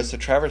friends, and he goes to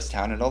Traverse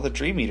Town, and all the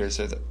Dream Eaters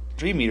are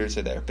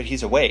there. But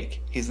he's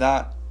awake. He's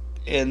not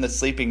in the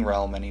sleeping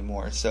realm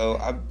anymore.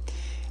 So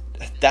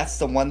that's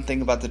the one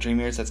thing about the Dream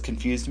Eaters that's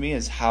confused me,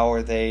 is how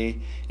are they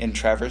in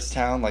Traverse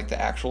Town, like the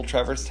actual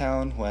Traverse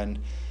Town, when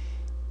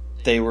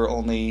they were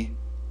only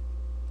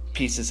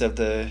pieces of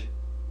the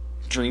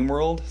dream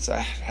world?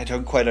 So I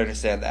don't quite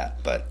understand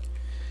that, but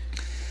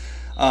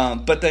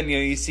then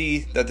you see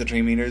that the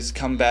Dream Eaters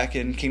come back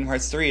in Kingdom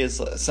Hearts 3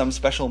 as some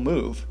special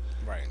move,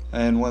 right?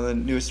 In one of the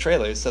newest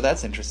trailers, so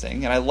that's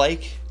interesting. And I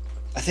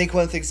think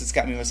one of the things that's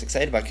got me most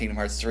excited about Kingdom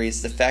Hearts 3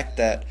 is the fact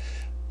that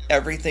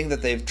everything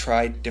that they've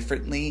tried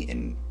differently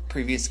in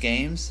previous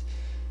games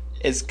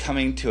is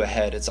coming to a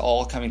head. It's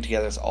all coming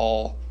together. It's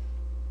all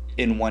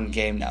in one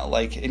game now.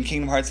 Like in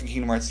Kingdom Hearts and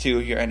Kingdom Hearts 2,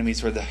 your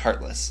enemies were the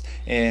Heartless.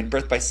 In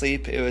Birth by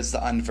Sleep, it was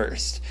the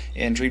Unversed.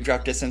 In Dream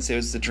Drop Distance, it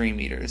was the Dream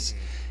Eaters.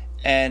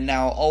 And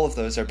now all of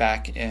those are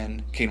back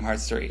in Kingdom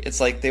Hearts 3. It's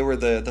like they were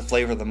the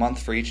flavor of the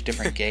month for each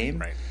different game.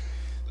 Right.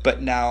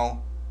 But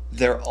now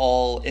they're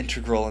all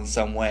integral in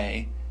some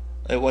way.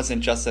 It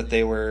wasn't just that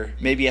they were,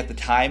 maybe at the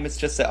time it's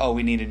just that,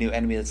 we need a new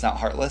enemy that's not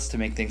Heartless to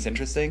make things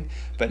interesting.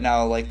 But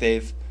now, like,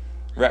 they've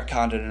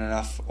retconned it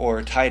enough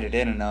or tied it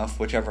in enough,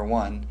 whichever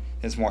one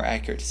is more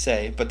accurate to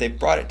say. But they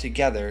brought it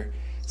together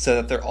so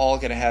that they're all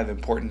going to have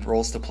important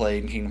roles to play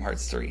in Kingdom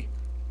Hearts 3.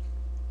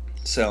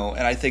 So,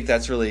 and I think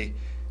that's really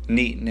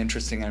neat and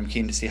interesting, and I'm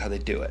keen to see how they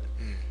do it.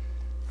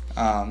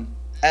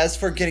 As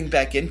for getting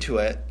back into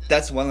it,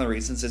 that's one of the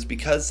reasons, is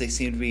because they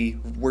seem to be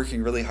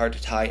working really hard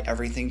to tie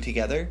everything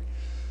together.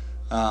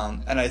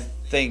 And I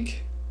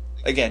think,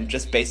 again,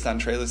 just based on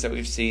trailers that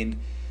we've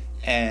seen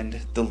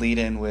and the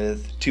lead-in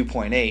with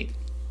 2.8,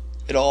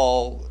 it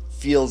all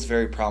feels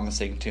very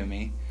promising to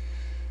me.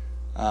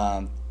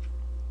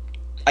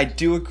 I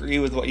do agree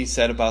with what you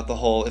said about the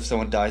whole, if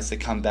someone dies, they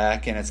come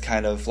back, and it's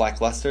kind of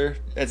lackluster.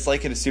 It's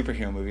like in a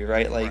superhero movie,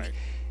 right? Like, right.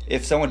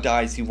 If someone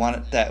dies, you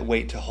want that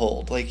weight to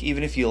hold. Like,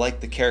 even if you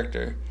like the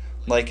character,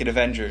 like in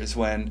Avengers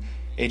when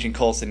Agent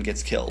Coulson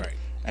gets killed. Right.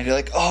 And you're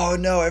like, oh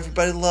no,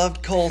 everybody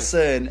loved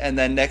Coulson. And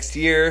then next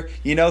year,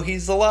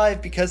 he's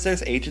alive because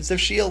there's Agents of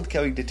S.H.I.E.L.D.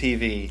 coming to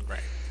TV. Right.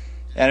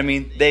 And I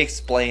mean, they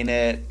explain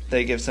it,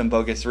 they give some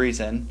bogus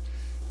reason.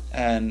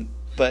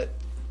 But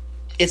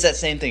it's that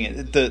same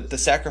thing. The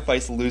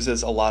sacrifice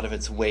loses a lot of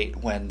its weight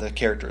when the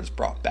character is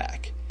brought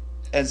back.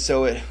 and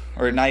so it,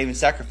 or not even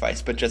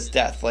sacrifice, but just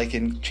death, like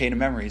in Chain of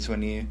Memories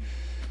when you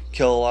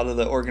kill a lot of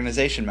the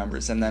organization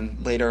members, and then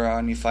later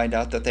on you find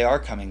out that they are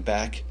coming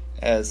back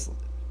as,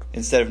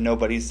 instead of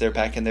nobodies, they're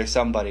back in their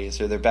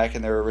somebodies, or they're back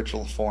in their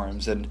original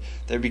forms, and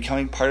they're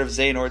becoming part of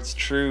Xehanort's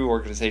true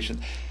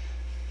organization.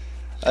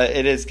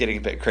 It is getting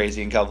a bit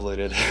crazy and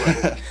convoluted.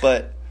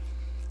 But,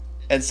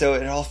 and so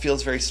it all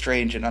feels very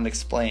strange and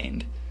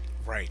unexplained.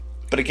 Right.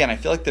 But again, I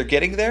feel like they're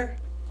getting there.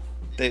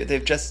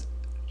 They've just,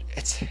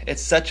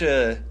 it's such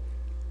a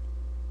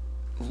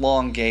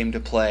long game to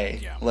play.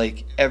 Yeah.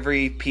 Like,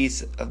 every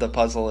piece of the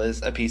puzzle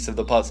is a piece of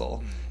the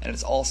puzzle, and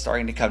it's all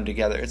starting to come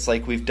together. It's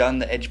like we've done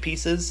the edge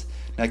pieces,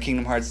 now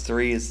Kingdom Hearts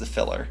 3 is the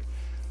filler.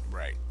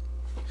 Right.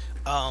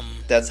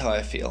 That's how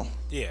I feel.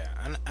 Yeah,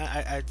 and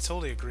I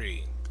totally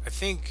agree. I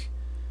think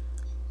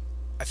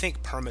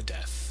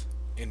permadeath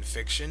in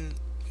fiction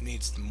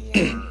needs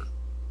more.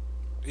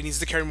 It needs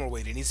to carry more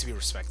weight. It needs to be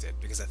respected,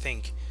 because I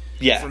think,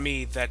 for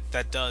me,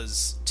 that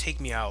does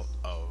take me out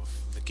of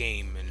the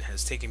game and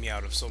has taken me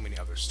out of so many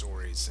other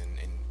stories, and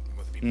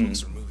whether it be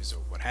books or movies or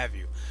what have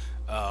you.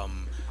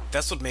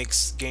 That's what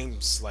makes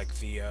games like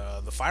the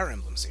Fire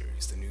Emblem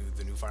series, the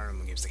new Fire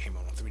Emblem games that came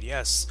out on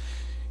 3DS.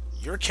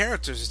 Your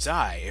characters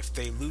die if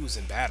they lose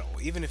in battle,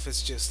 even if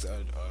it's just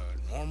a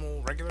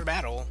normal, regular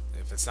battle.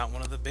 If it's not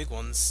one of the big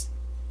ones,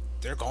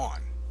 they're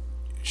gone.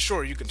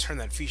 Sure, you can turn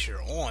that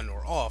feature on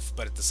or off,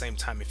 but at the same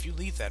time, if you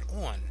leave that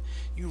on,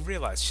 you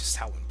realize just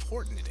how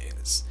important it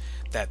is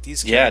that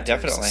these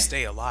characters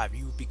stay alive.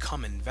 You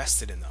become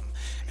invested in them.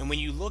 And when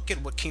you look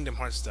at what Kingdom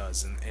Hearts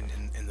does,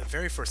 in the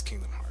very first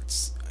Kingdom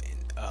Hearts,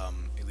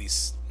 at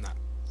least not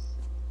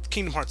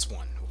Kingdom Hearts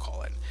 1, we'll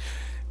call it,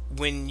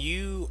 when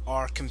you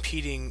are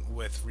competing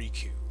with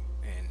Riku,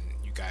 and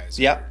you guys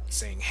are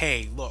saying,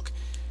 hey, look,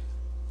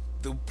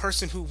 the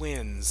person who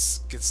wins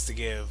gets to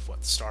give, the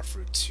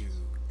Starfruit to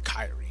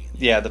Kairi.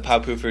 Yeah, the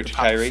Papu fruit to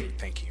Kairi.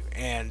 Thank you.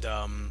 And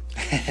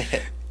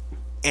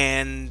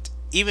and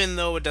even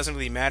though it doesn't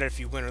really matter if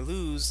you win or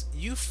lose,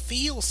 you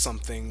feel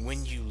something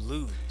when you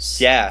lose.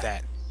 Yeah.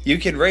 That you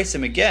can race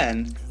him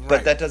again,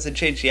 but that doesn't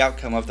change the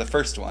outcome of the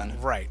first one.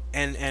 Right.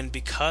 And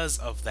because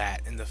of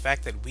that, and the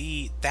fact that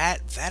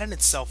that in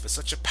itself is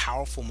such a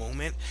powerful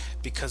moment,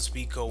 because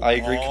we go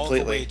all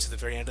the way to the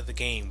very end of the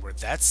game where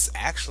that's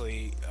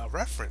actually a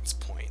reference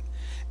point.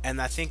 And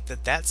I think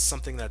that that's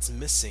something that's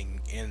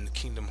missing in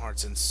Kingdom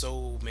Hearts in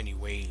so many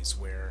ways,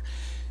 where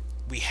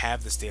we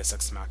have this Deus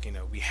Ex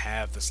Machina, we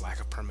have this lack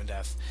of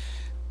permadeath,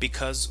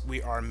 because we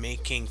are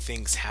making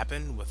things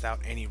happen without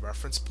any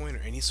reference point or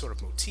any sort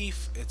of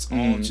motif. It's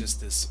all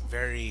just this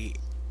very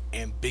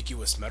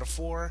ambiguous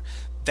metaphor.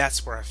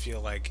 That's where I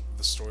feel like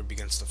the story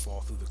begins to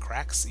fall through the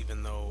cracks,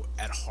 even though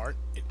at heart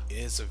it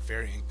is a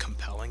very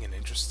compelling and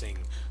interesting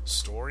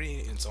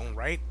story in its own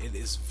right. It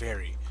is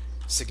very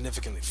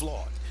significantly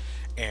flawed.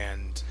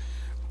 And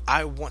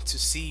I want to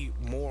see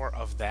more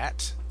of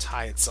that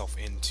tie itself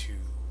into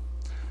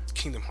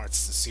Kingdom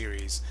Hearts, the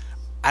series.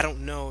 I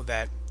don't know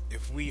that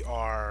if we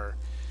are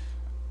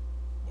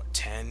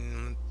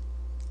 10,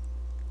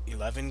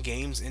 11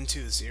 games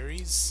into the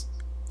series,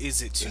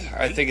 is it too late?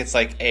 I think it's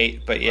like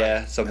 8, but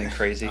something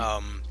crazy.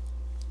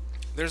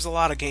 There's a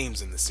lot of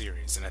games in the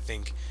series, and I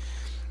think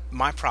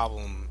my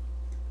problem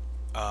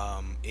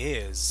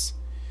is,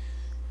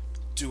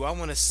 do I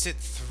want to sit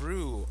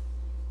through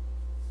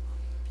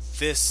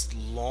this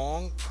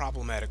long,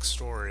 problematic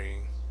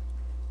story,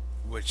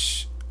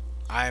 which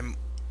I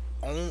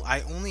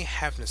only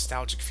have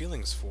nostalgic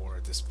feelings for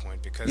at this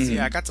point, because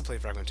I got to play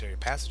Fragmentary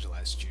Passage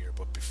last year,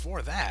 but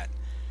before that,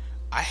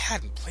 I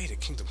hadn't played a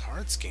Kingdom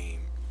Hearts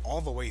game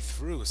all the way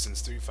through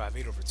since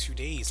 358 over 2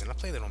 days, and I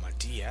played it on my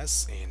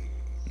DS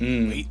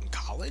late in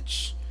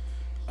college.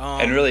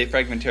 And really,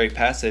 Fragmentary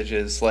Passage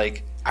is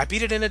like I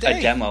beat it in a day.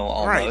 A demo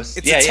almost.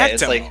 Right. It's a tech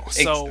it's demo. like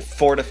so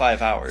 4 to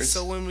 5 hours.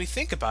 So when we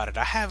think about it,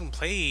 I haven't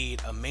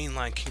played a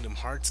mainline Kingdom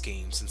Hearts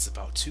game since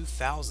about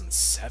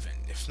 2007,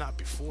 if not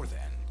before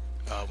then.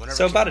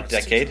 So about a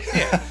decade.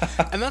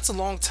 And that's a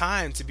long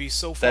time to be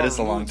so far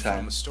removed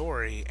from a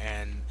story.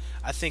 And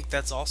I think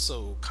that's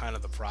also kind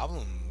of the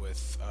problem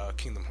with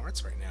Kingdom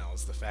Hearts right now,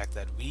 is the fact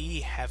that we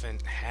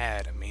haven't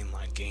had a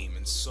mainline game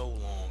in so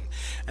long.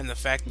 And the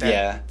fact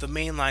that the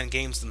mainline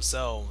games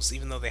themselves,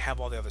 even though they have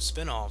all the other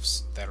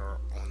spin-offs that are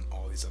on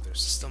all these other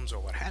systems or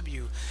what have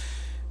you,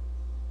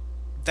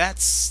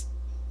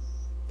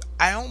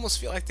 I almost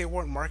feel like they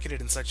weren't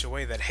marketed in such a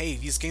way that, hey,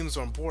 these games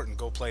are important,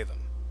 go play them.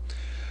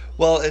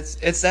 Well,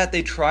 it's that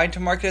they tried to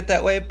market it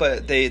that way,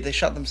 but they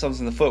shot themselves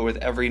in the foot with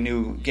every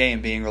new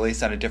game being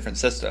released on a different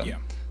system. Yeah.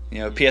 You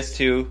know,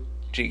 PS2,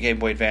 Game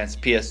Boy Advance,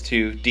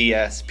 PS2,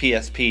 DS,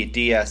 PSP,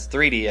 DS,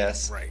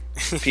 3DS, right.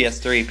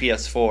 PS3,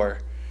 PS4.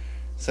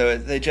 So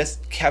they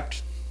just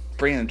kept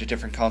bringing them to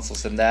different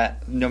consoles, and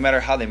that, no matter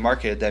how they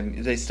marketed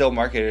them, they still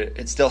marketed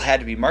it still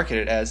had to be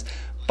marketed as,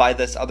 buy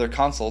this other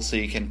console so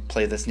you can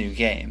play this new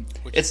game.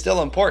 It's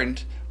still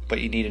important, but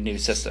you need a new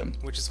system.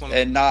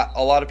 And not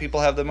a lot of people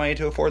have the money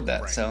to afford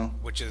that. Right. So,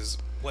 which is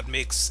what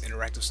makes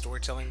interactive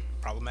storytelling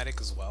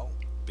problematic as well,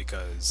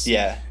 because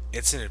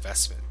it's an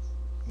investment.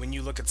 When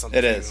you look at It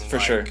something is, for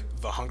sure. like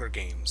The Hunger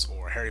Games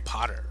or Harry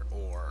Potter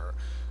or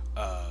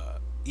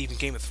even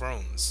Game of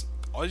Thrones,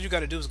 all you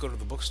got to do is go to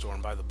the bookstore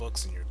and buy the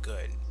books, and you're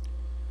good.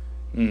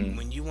 Mm.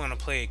 When you want to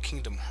play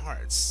Kingdom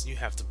Hearts, you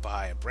have to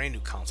buy a brand new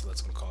console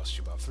that's going to cost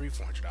you about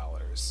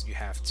 $300-400. You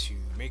have to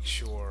make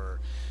sure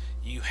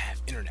you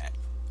have internet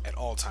at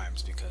all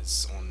times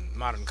because on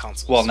modern Well,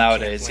 consoles you can't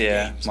nowadays, play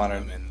yeah, games on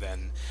them. modern. And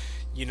then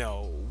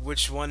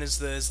which one is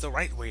the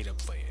right way to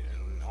play it,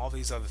 and all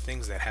these other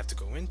things that have to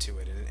go into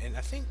it. And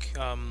I think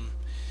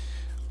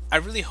I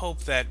really hope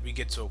that we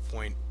get to a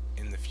point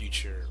in the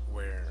future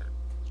where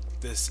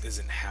this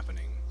isn't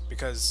happening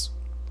because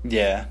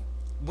Yeah.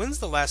 when's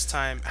the last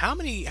time? How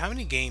many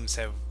game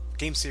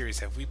series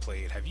have we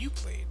played? Have you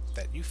played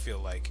that you feel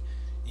like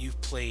you've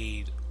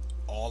played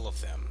all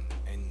of them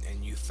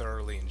and you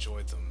thoroughly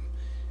enjoyed them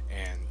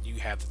and you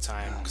had the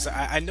time? Oh Because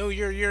man, I know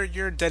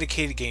you're a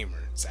dedicated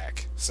gamer,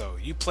 Zach. So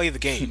you play the I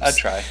games,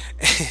 try.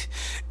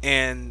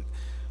 and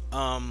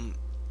um,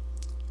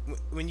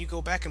 when you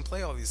go back and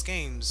play all these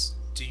games,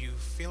 do you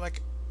feel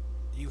like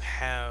you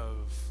have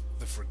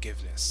the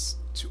forgiveness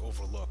to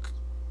overlook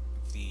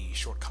the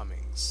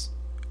shortcomings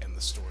and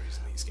the stories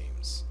in these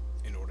games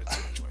in order to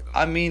enjoy them?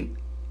 I mean,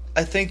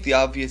 I think the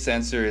obvious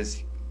answer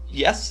is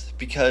yes,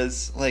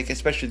 because like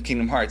especially with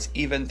Kingdom Hearts,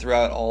 even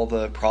throughout all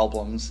the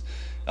problems,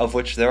 of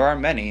which there are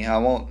many, I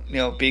won't.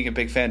 Being a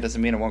big fan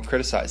doesn't mean I won't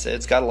criticize it.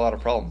 It's got a lot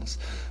of problems,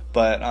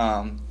 but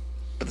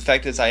but the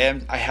fact is, I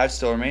have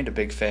still remained a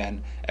big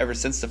fan ever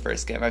since the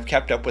first game. I've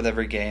kept up with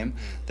every game.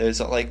 There's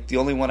like the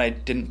only one I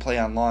didn't play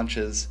on launch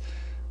is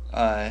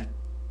uh,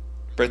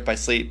 Birth by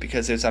Sleep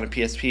because it was on a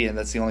PSP, and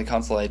that's the only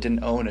console I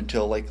didn't own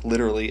until like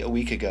literally a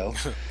week ago.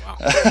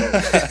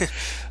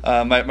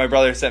 Wow. My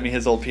brother sent me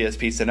his old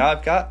PSP, so now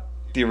I've got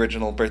the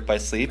original Birth by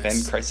Sleep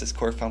Nice. and Crisis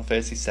Core Final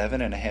Fantasy VII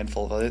and a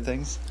handful of other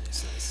things.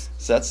 Nice, nice.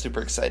 So that's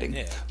super exciting.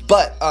 Yeah.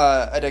 But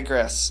I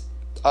digress.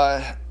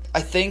 I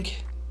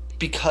think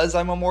because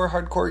I'm a more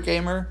hardcore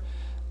gamer,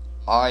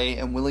 I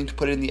am willing to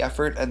put in the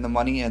effort and the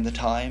money and the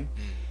time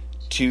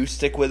to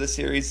stick with a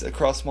series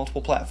across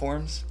multiple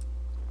platforms.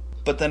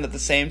 But then at the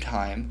same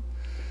time,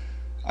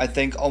 I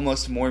think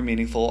almost more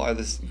meaningful are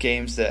the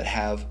games that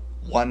have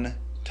one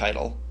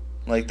title.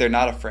 Like, they're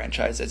not a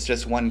franchise, it's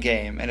just one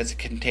game, and it's a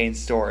contained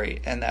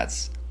story, and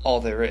that's all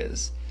there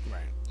is.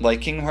 Right.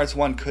 Like, Kingdom Hearts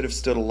 1 could have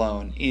stood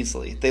alone,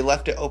 easily. They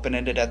left it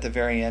open-ended at the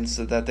very end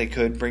so that they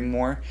could bring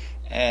more,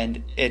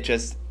 and it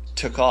just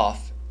took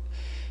off.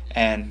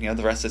 And,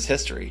 the rest is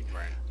history.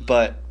 Right.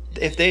 But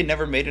if they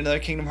never made another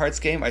Kingdom Hearts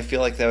game, I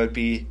feel like that would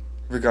be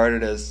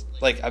regarded as,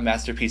 like, a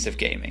masterpiece of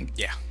gaming.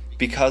 Yeah.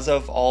 Because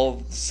of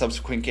all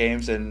subsequent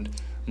games and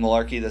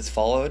malarkey that's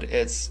followed,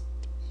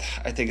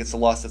 I think it's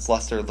lost its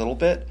luster a little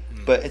bit,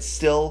 but it's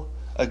still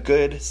a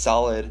good,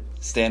 solid,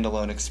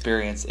 standalone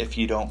experience if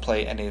you don't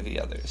play any of the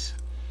others.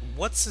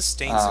 What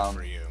sustains it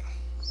for you?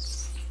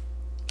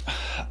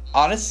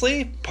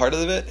 Honestly, part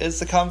of it is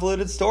the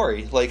convoluted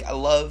story. Like, I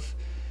love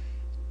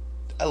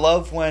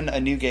when a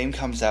new game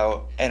comes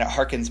out and it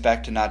harkens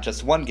back to not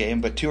just one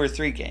game, but 2 or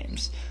 3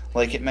 games.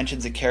 Like, it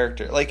mentions a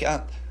character. Like,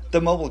 the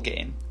mobile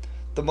game.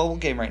 The mobile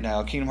game right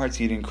now, Kingdom Hearts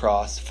Union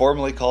Cross,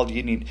 formerly called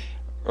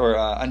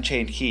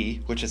Unchained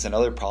Key, which is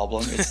another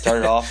problem. It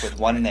started off with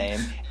one name,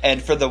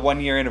 and for the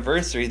 1-year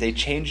anniversary, they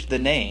changed the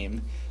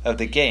name of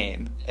the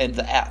game and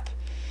the app.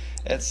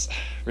 It's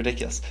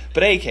ridiculous.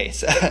 But in any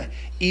case,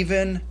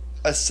 even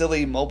a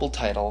silly mobile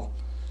title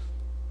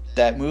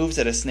that moves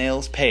at a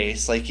snail's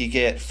pace, like you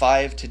get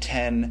 5 to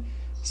 10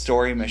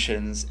 story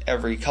missions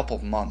every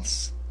couple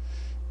months,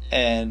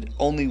 and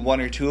only 1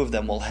 or 2 of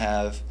them will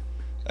have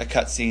a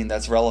cutscene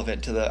that's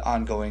relevant to the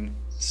ongoing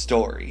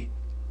story.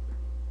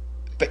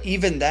 But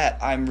even that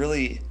I'm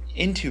really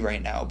into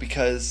right now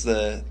because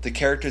the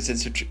characters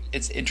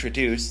it's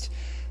introduced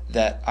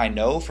that I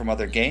know from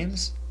other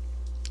games,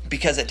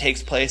 because it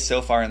takes place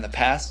so far in the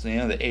past,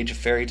 the age of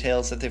fairy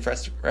tales that they've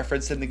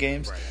referenced in the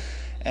games. Right.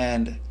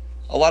 And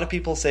a lot of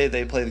people say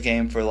they play the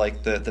game for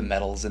like the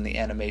medals and the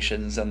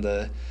animations and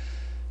the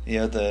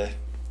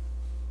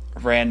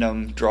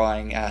random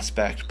drawing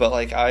aspect, but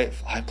like I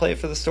play it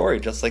for the story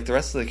just like the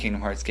rest of the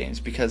Kingdom Hearts games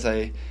because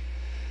I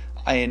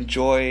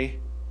enjoy.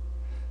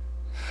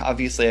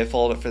 Obviously, I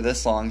followed it for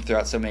this long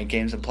throughout so many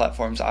games and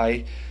platforms.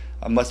 I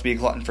must be a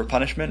glutton for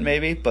punishment,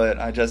 maybe, but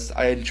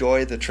I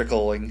enjoy the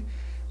trickling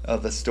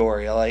of the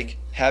story. I like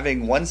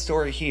having one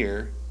story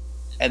here,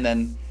 and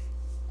then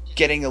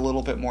getting a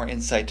little bit more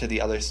insight to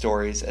the other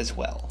stories as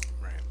well.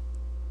 Right.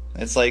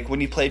 It's like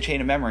when you play Chain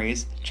of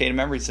Memories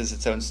is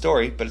its own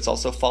story, but it's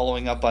also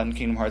following up on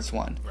Kingdom Hearts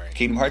 1. Right.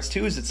 Kingdom Hearts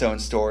 2 is its own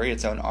story,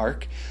 its own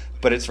arc,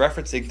 but it's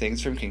referencing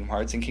things from Kingdom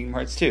Hearts and Kingdom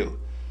Hearts 2,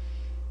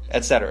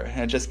 etc.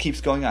 And it just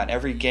keeps going on.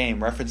 Every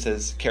game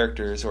references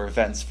characters or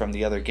events from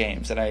the other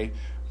games, and I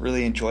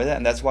really enjoy that,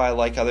 and that's why I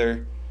like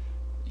other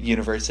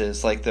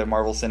universes, like the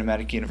Marvel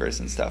Cinematic Universe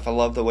and stuff. I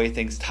love the way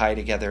things tie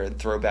together and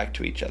throw back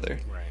to each other.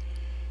 Right.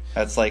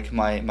 That's like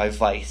my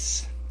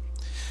vice.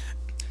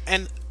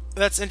 And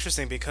that's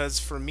interesting because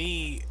for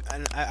me,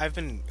 and I've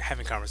been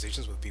having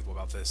conversations with people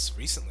about this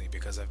recently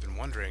because I've been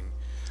wondering,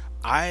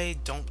 I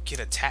don't get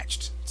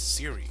attached to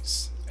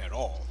series at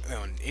all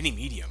on any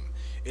medium.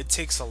 It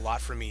takes a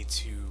lot for me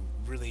to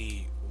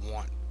really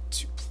want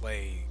to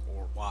play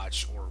or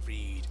watch or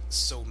read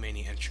so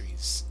many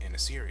entries in a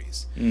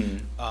series.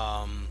 Mm.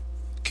 Um,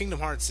 Kingdom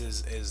Hearts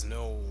is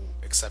no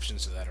exception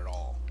to that at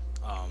all.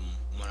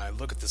 When I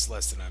look at this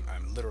list, and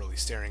I'm literally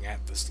staring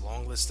at this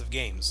long list of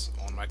games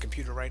on my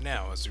computer right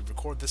now as we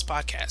record this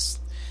podcast,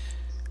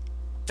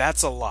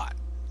 that's a lot.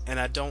 And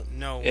I don't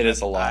know It that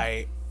is a lot.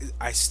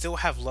 I still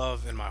have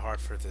love in my heart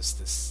for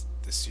this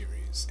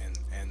series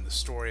and the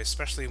story,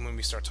 especially when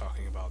we start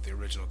talking about the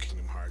original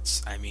Kingdom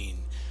Hearts. I mean,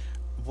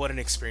 what an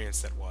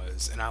experience that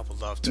was, and I would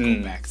love to go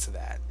Mm. back to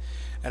that.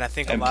 And I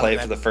think a And lot play of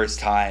it for that the first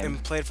time.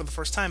 and play it for the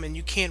first time, and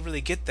you can't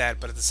really get that.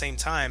 But at the same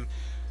time,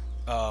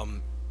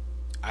 um,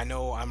 I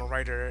know I'm a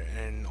writer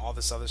and all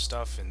this other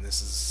stuff, and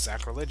this is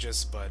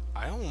sacrilegious, but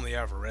I only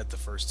ever read the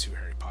first two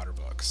Harry Potter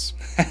books.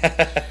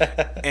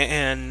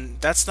 And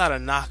that's not a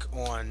knock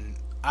on.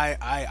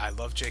 I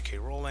love J.K.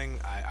 Rowling.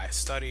 I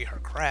study her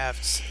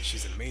crafts.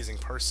 She's an amazing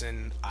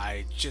person.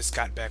 I just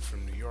got back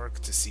from New York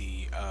to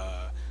see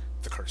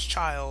The Cursed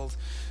Child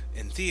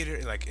in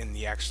theater, like in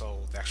the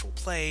actual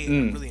play, and I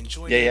Mm. really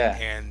enjoyed Yeah, it. yeah.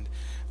 And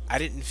I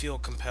didn't feel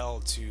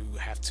compelled to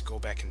have to go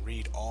back and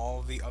read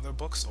all the other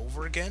books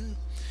over again.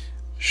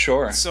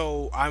 Sure.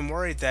 So I'm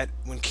worried that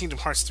when Kingdom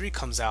Hearts 3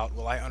 comes out,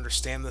 will I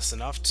understand this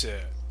enough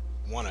to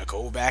want to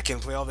go back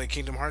and play all the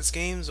Kingdom Hearts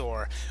games,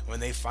 or when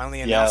they finally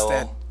Yeah, announce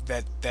that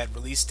well.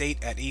 release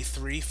date at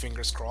E3,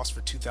 fingers crossed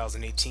for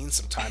 2018,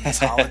 sometime this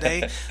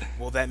holiday,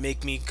 will that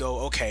make me go,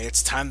 okay,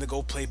 it's time to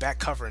go play back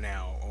cover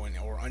now,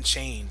 or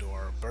Unchained,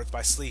 or Birth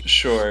by Sleep?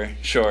 Sure,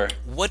 sure.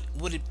 What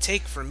would it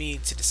take for me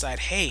to decide,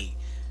 hey,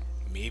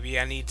 maybe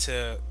I need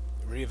to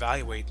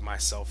reevaluate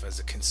myself as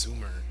a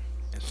consumer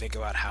and think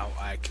about how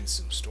I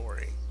consume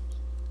story?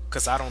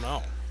 Because I don't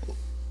know.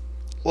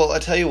 Well, I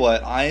tell you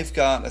what, I've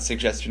got a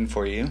suggestion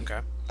for you. Okay.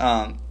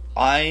 Um,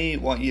 I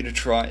want you to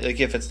try, like,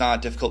 if it's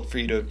not difficult for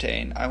you to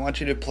obtain, I want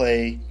you to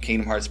play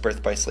Kingdom Hearts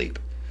Birth by Sleep.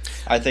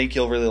 I think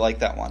you'll really like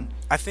that one.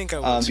 I think I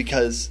will too.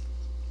 Because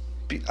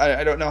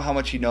I don't know how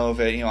much you know of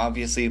it. You know,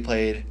 obviously you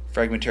played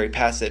Fragmentary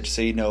Passage,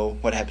 so you know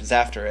what happens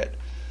after it.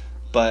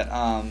 But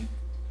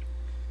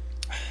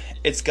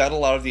it's got a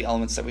lot of the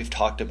elements that we've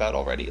talked about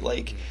already.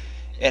 Like,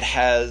 it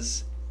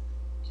has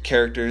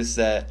characters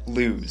that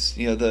lose.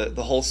 You know,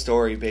 the whole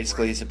story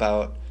basically Right. is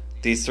about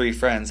these three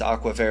friends,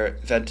 Aqua,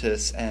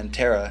 Ventus, and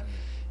Terra,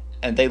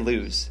 and they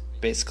lose,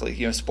 basically.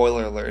 You know,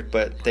 spoiler alert,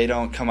 but they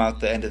don't come out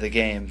the end of the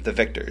game the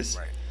victors.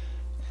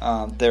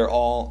 Right. They're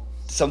all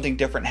something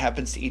different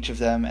happens to each of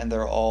them, and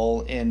they're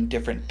all in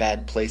different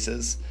bad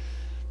places,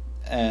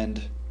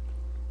 and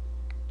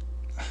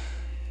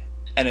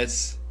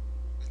it's.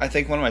 I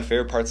think one of my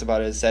favorite parts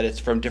about it is that it's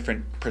from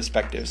different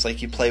perspectives.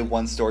 Like, you play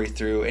one story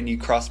through, and you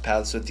cross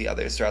paths with the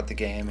others throughout the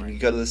game, and you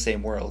go to the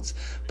same worlds,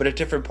 but at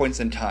different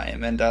points in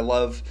time. And I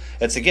love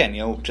it's, again,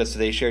 you know, just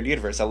a shared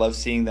universe. I love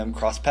seeing them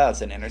cross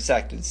paths and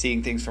intersect, and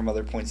seeing things from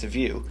other points of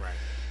view. Right.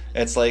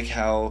 It's like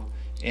how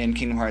in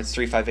Kingdom Hearts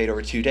 358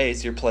 over 2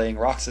 days, you're playing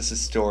Roxas's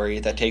story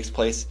that takes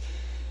place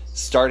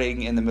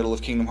starting in the middle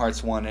of Kingdom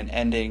Hearts 1 and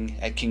ending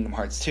at Kingdom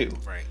Hearts 2.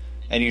 Right.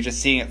 And you're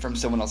just seeing it from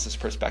someone else's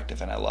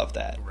perspective, and I love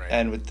that. Right.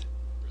 And with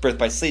Birth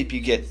by Sleep,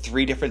 you get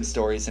 3 different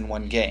stories in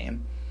one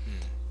game,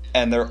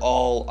 and they're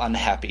all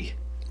unhappy.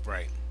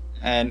 Right.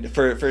 And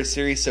for a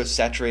series so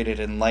saturated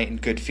in light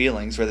and good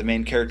feelings, where the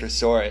main character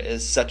Sora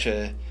is such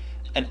an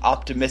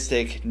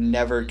optimistic,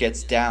 never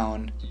gets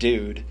down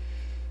dude,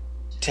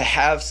 to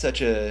have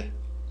such a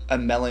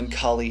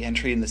melancholy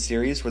entry in the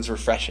series was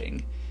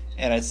refreshing,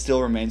 and it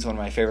still remains one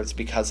of my favorites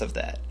because of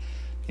that.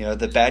 You know,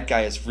 the bad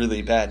guy is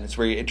really bad, and it's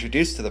where you're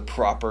introduced to the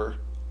proper,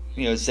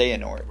 you know,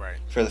 Xehanort Right.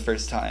 for the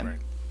first time. Right.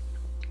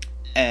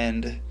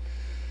 And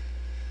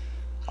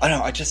I don't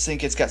know, I just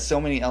think it's got so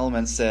many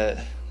elements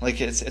that, like,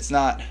 it's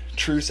not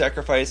true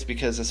sacrifice,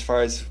 because as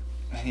far as,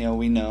 you know,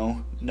 we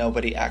know,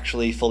 nobody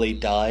actually fully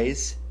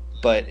dies,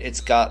 but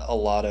it's got a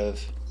lot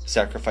of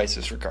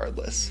sacrifices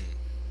regardless.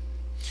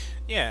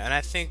 Yeah, and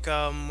I think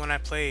when I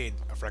played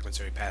A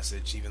Fragmentary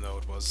Passage, even though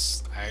it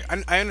was,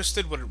 I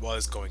understood what it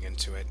was going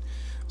into it,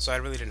 so I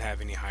really didn't have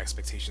any high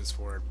expectations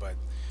for it. But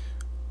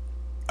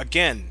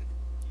again,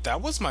 that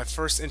was my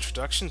first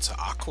introduction to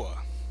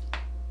Aqua.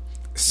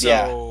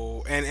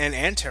 So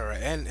and Terra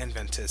and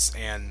Ventus,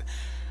 and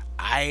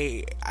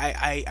I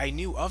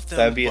knew of them.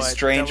 That would be a but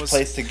strange that was,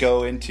 place to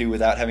go into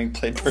without having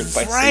played Birth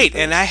by Sleep. right,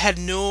 first. and I had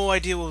no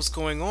idea what was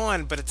going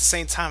on, but at the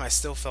same time, I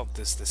still felt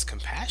this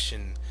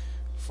compassion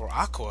for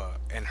Aqua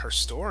and her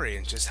story,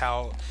 and just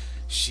how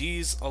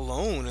she's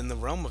alone in the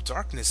realm of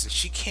darkness, and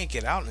she can't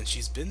get out, and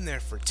she's been there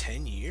for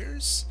 10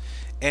 years,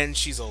 and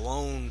she's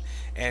alone,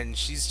 and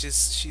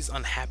she's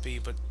unhappy.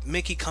 But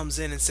Mickey comes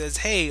in and says,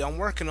 "Hey, I'm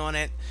working on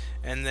it,"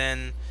 and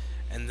then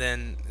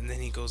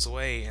he goes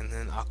away, and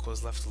then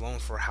Aqua's left alone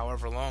for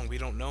however long. We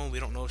don't know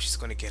if she's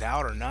going to get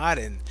out or not.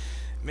 And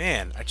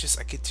man, I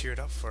get teared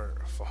up for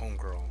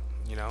Homegirl.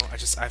 You know, I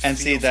And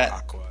feel see that for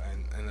Aqua,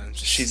 and I'm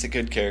just, she's a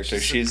good character.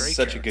 she's a She's great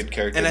such a character. good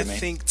character And to I me.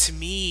 think, to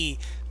me,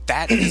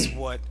 that is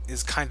what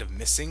is kind of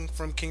missing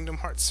from Kingdom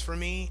Hearts for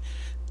me.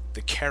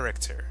 The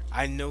character.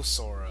 I know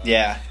Sora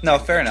Yeah, no,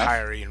 fair and enough.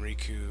 Kairi and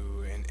Riku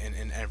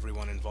and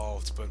everyone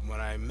involved, but when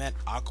I met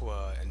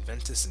Aqua and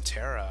Ventus and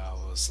Terra, I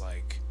was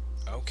like,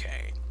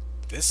 okay,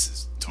 this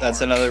is That's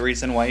dark. another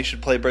reason why you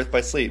should play Birth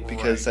by Sleep,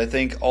 because Right. I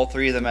think all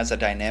three of them as a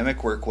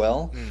dynamic work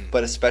well, Mm,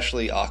 but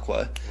especially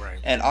Aqua. right.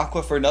 And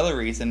Aqua, for another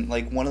reason,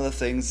 like one of the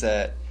things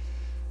that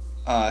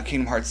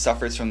Kingdom Hearts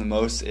suffers from the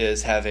most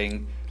is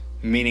having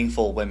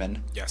meaningful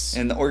women. Yes.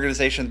 In the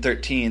Organization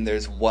 13,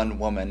 there's one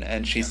woman,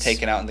 and she's Yes.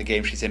 taken out in the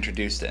game she's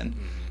introduced in,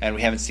 and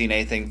we haven't seen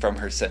anything from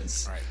her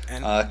since. Right.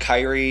 And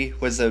Kairi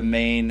was the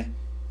main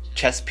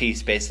chess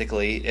piece,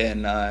 basically,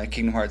 in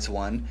Kingdom Hearts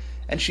 1,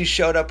 and she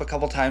showed up a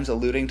couple times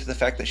alluding to the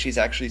fact that she's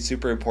actually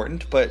super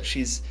important, but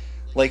she's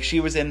like, she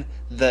was in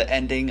the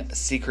ending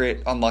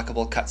secret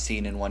unlockable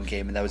cutscene in one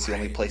game, and that was the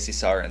only Right. place you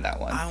saw her in that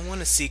one. I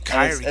want to see And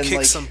Kairi and, kick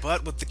like, some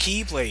butt with the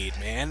Keyblade,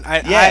 man. yeah,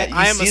 I you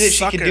am a see that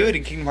sucker. she can do it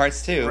in Kingdom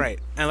Hearts 2. Right.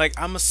 And like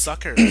I'm a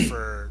sucker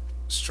for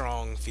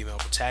strong female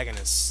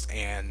protagonists,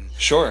 and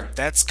Sure.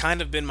 that's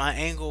kind of been my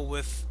angle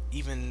with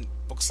even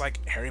books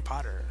like Harry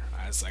Potter.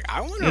 I was like, I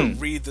want to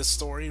Mm. read the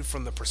story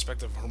from the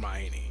perspective of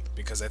Hermione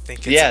because I think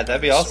it's Yeah, a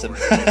that'd be better awesome.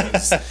 story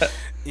because,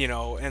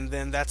 and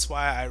then that's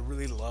why I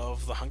really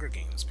love the Hunger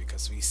Games,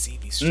 because we see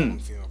these strong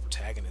female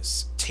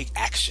protagonists take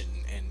action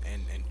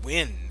and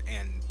win,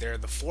 and they're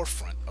the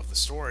forefront of the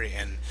story.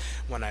 And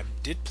when I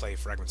did play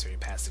Fragmentary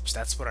Passage,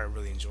 that's what I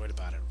really enjoyed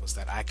about it, was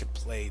that I could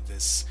play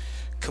this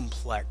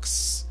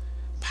complex,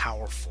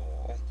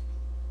 powerful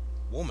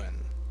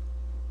woman.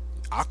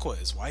 Aqua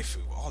is waifu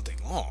all day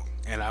long,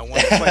 and I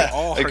want to play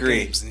all her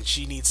Agree. games,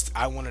 and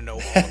I want to know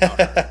all about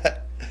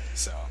her.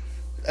 So,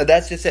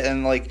 That's just it,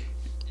 and like,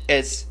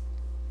 it's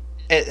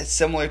it's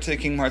similar to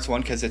Kingdom Hearts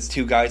 1 because it's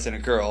two guys and a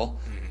girl,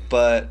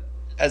 but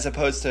as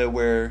opposed to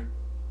where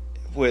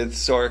with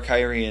Sora,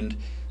 Kairi, and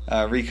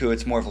Riku,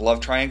 it's more of a love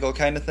triangle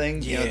kind of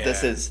thing. You know,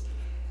 this Yeah. is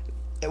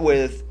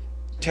with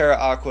Terra,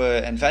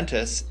 Aqua, and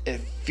Ventus.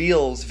 It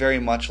feels very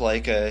much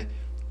like a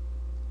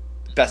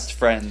best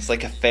friends,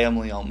 like a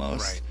family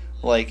almost. Right.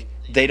 Like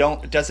they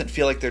don't. It doesn't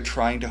feel like they're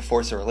trying to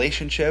force a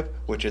relationship,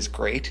 which is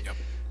great.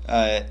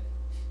 Yep.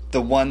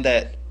 The one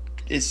that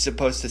is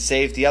supposed to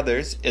save the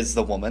others is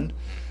the woman.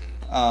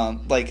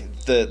 Like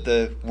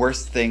the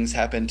worst things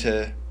happen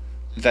to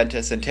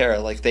Ventus and Terra.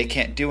 Like they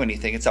can't do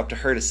anything. It's up to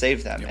her to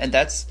save them, and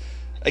that's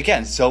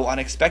again so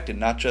unexpected.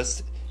 Not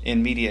just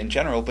in media in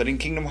general, but in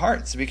Kingdom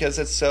Hearts, because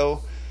it's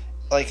so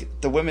like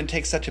the women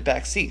take such a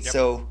back seat. Yep.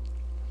 So,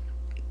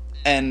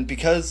 and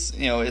because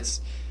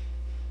it's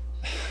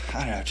I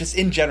don't know, just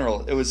in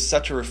general, it was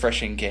such a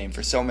refreshing game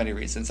for so many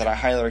reasons, and I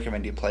highly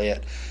recommend you play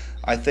it.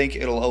 I think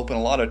it'll open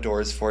a lot of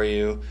doors for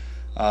you,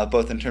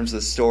 both in terms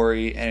of the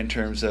story and in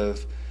terms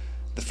of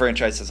the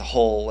franchise as a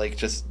whole, like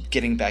just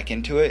getting back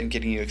into it and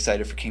getting you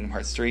excited for Kingdom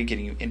Hearts 3,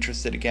 getting you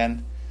interested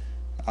again.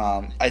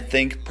 I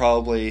think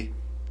probably,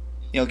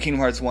 Kingdom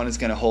Hearts 1 is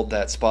going to hold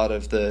that spot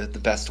of the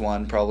best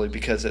one, probably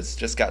because it's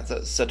just got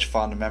such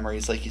fond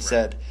memories, like you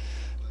said.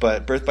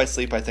 But Birth by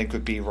Sleep, I think,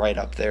 would be right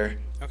up there,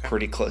 Okay.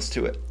 pretty close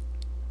to it.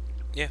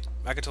 Yeah,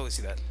 I could totally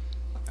see that.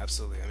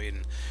 Absolutely. I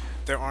mean,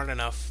 there aren't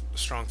enough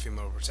strong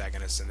female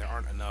protagonists, and there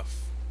aren't enough,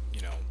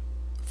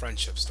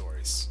 friendship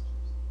stories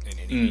in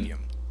any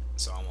medium.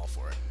 So I'm all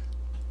for it.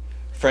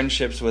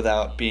 Friendships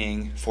without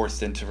being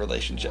forced into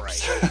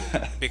relationships.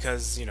 Right.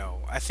 Because,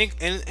 I think,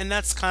 and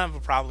that's kind of a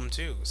problem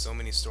too. So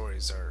many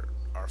stories are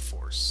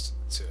forced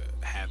to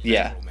have that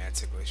Yeah.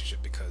 romantic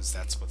relationship because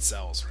that's what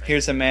sells, right?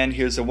 Here's a man,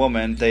 here's a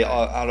woman. They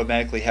all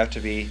automatically have to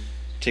be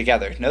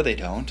together. No, they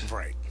don't.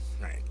 Right.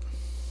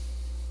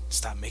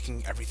 Stop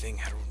making everything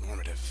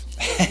heteronormative.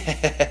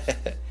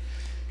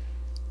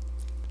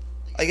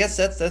 I guess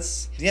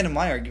that's the end of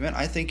my argument.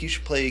 I think you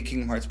should play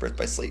Kingdom Hearts Birth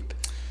by Sleep.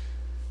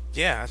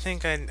 Yeah, I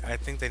think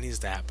that needs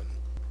to happen.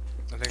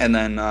 And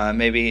then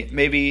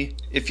maybe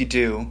if you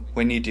do,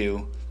 when you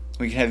do,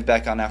 we can have you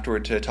back on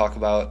afterward to talk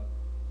about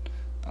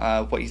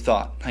what you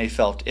thought, how you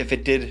felt, if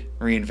it did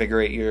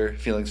reinvigorate your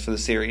feelings for the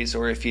series,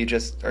 or if you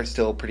just are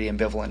still pretty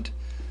ambivalent.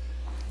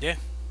 Yeah,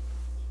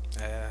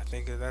 I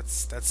think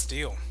that's the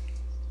deal.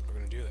 We're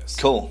gonna do this.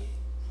 Cool.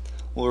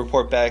 We'll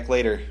report back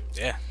later.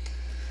 Yeah.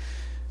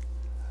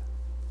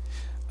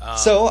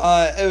 So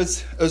it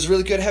was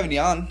really good having you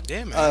on.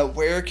 Yeah, man.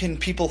 Where can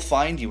people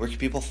find you? Where can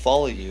people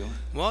follow you?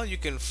 Well, you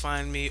can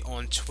find me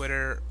on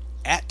Twitter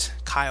at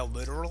Kyle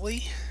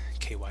Literally,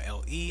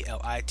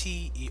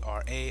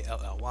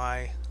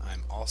 KYLELITERALLY.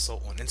 I'm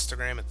also on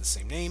Instagram at the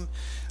same name.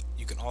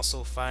 You can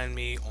also find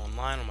me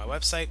online on my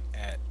website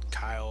at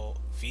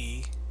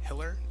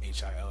KyleVHiller,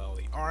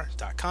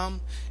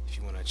 HILLER.com, if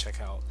you want to check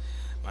out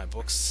my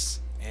books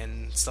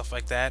and stuff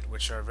like that,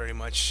 which are very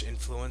much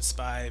influenced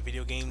by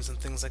video games and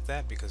things like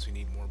that, because we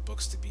need more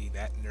books to be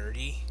that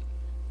nerdy.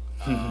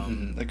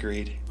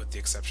 Agreed. With the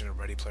exception of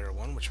Ready Player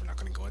One, which we're not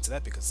going to go into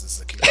that because this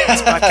is a Kingdom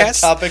Hearts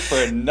podcast. Topic for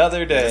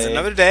another day. It's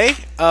another day.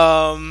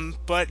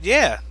 But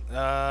yeah,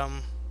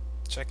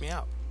 check me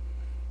out.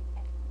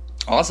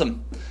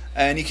 Awesome.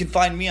 And you can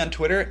find me on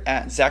Twitter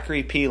at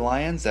Zachary P.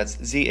 Lyons. That's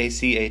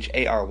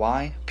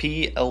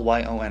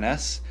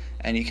ZacharyPlyons.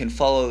 And you can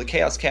follow the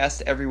Chaos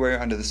Cast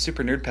everywhere under the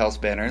Super Nerd Pals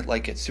banner,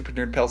 like at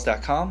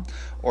supernerdpals.com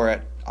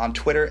or on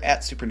Twitter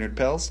at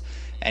supernerdpals.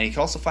 And you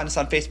can also find us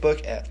on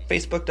Facebook at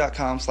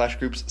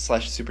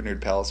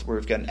facebook.com/groups/supernerdpals, where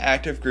we've got an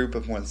active group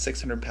of more than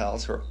 600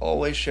 pals who are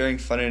always sharing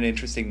fun and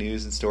interesting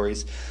news and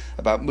stories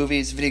about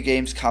movies, video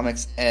games,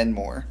 comics, and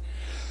more.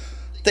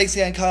 Thanks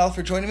again, Kyle,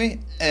 for joining me,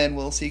 and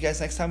we'll see you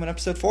guys next time in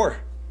episode 4. All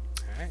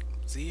right.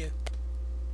 See ya.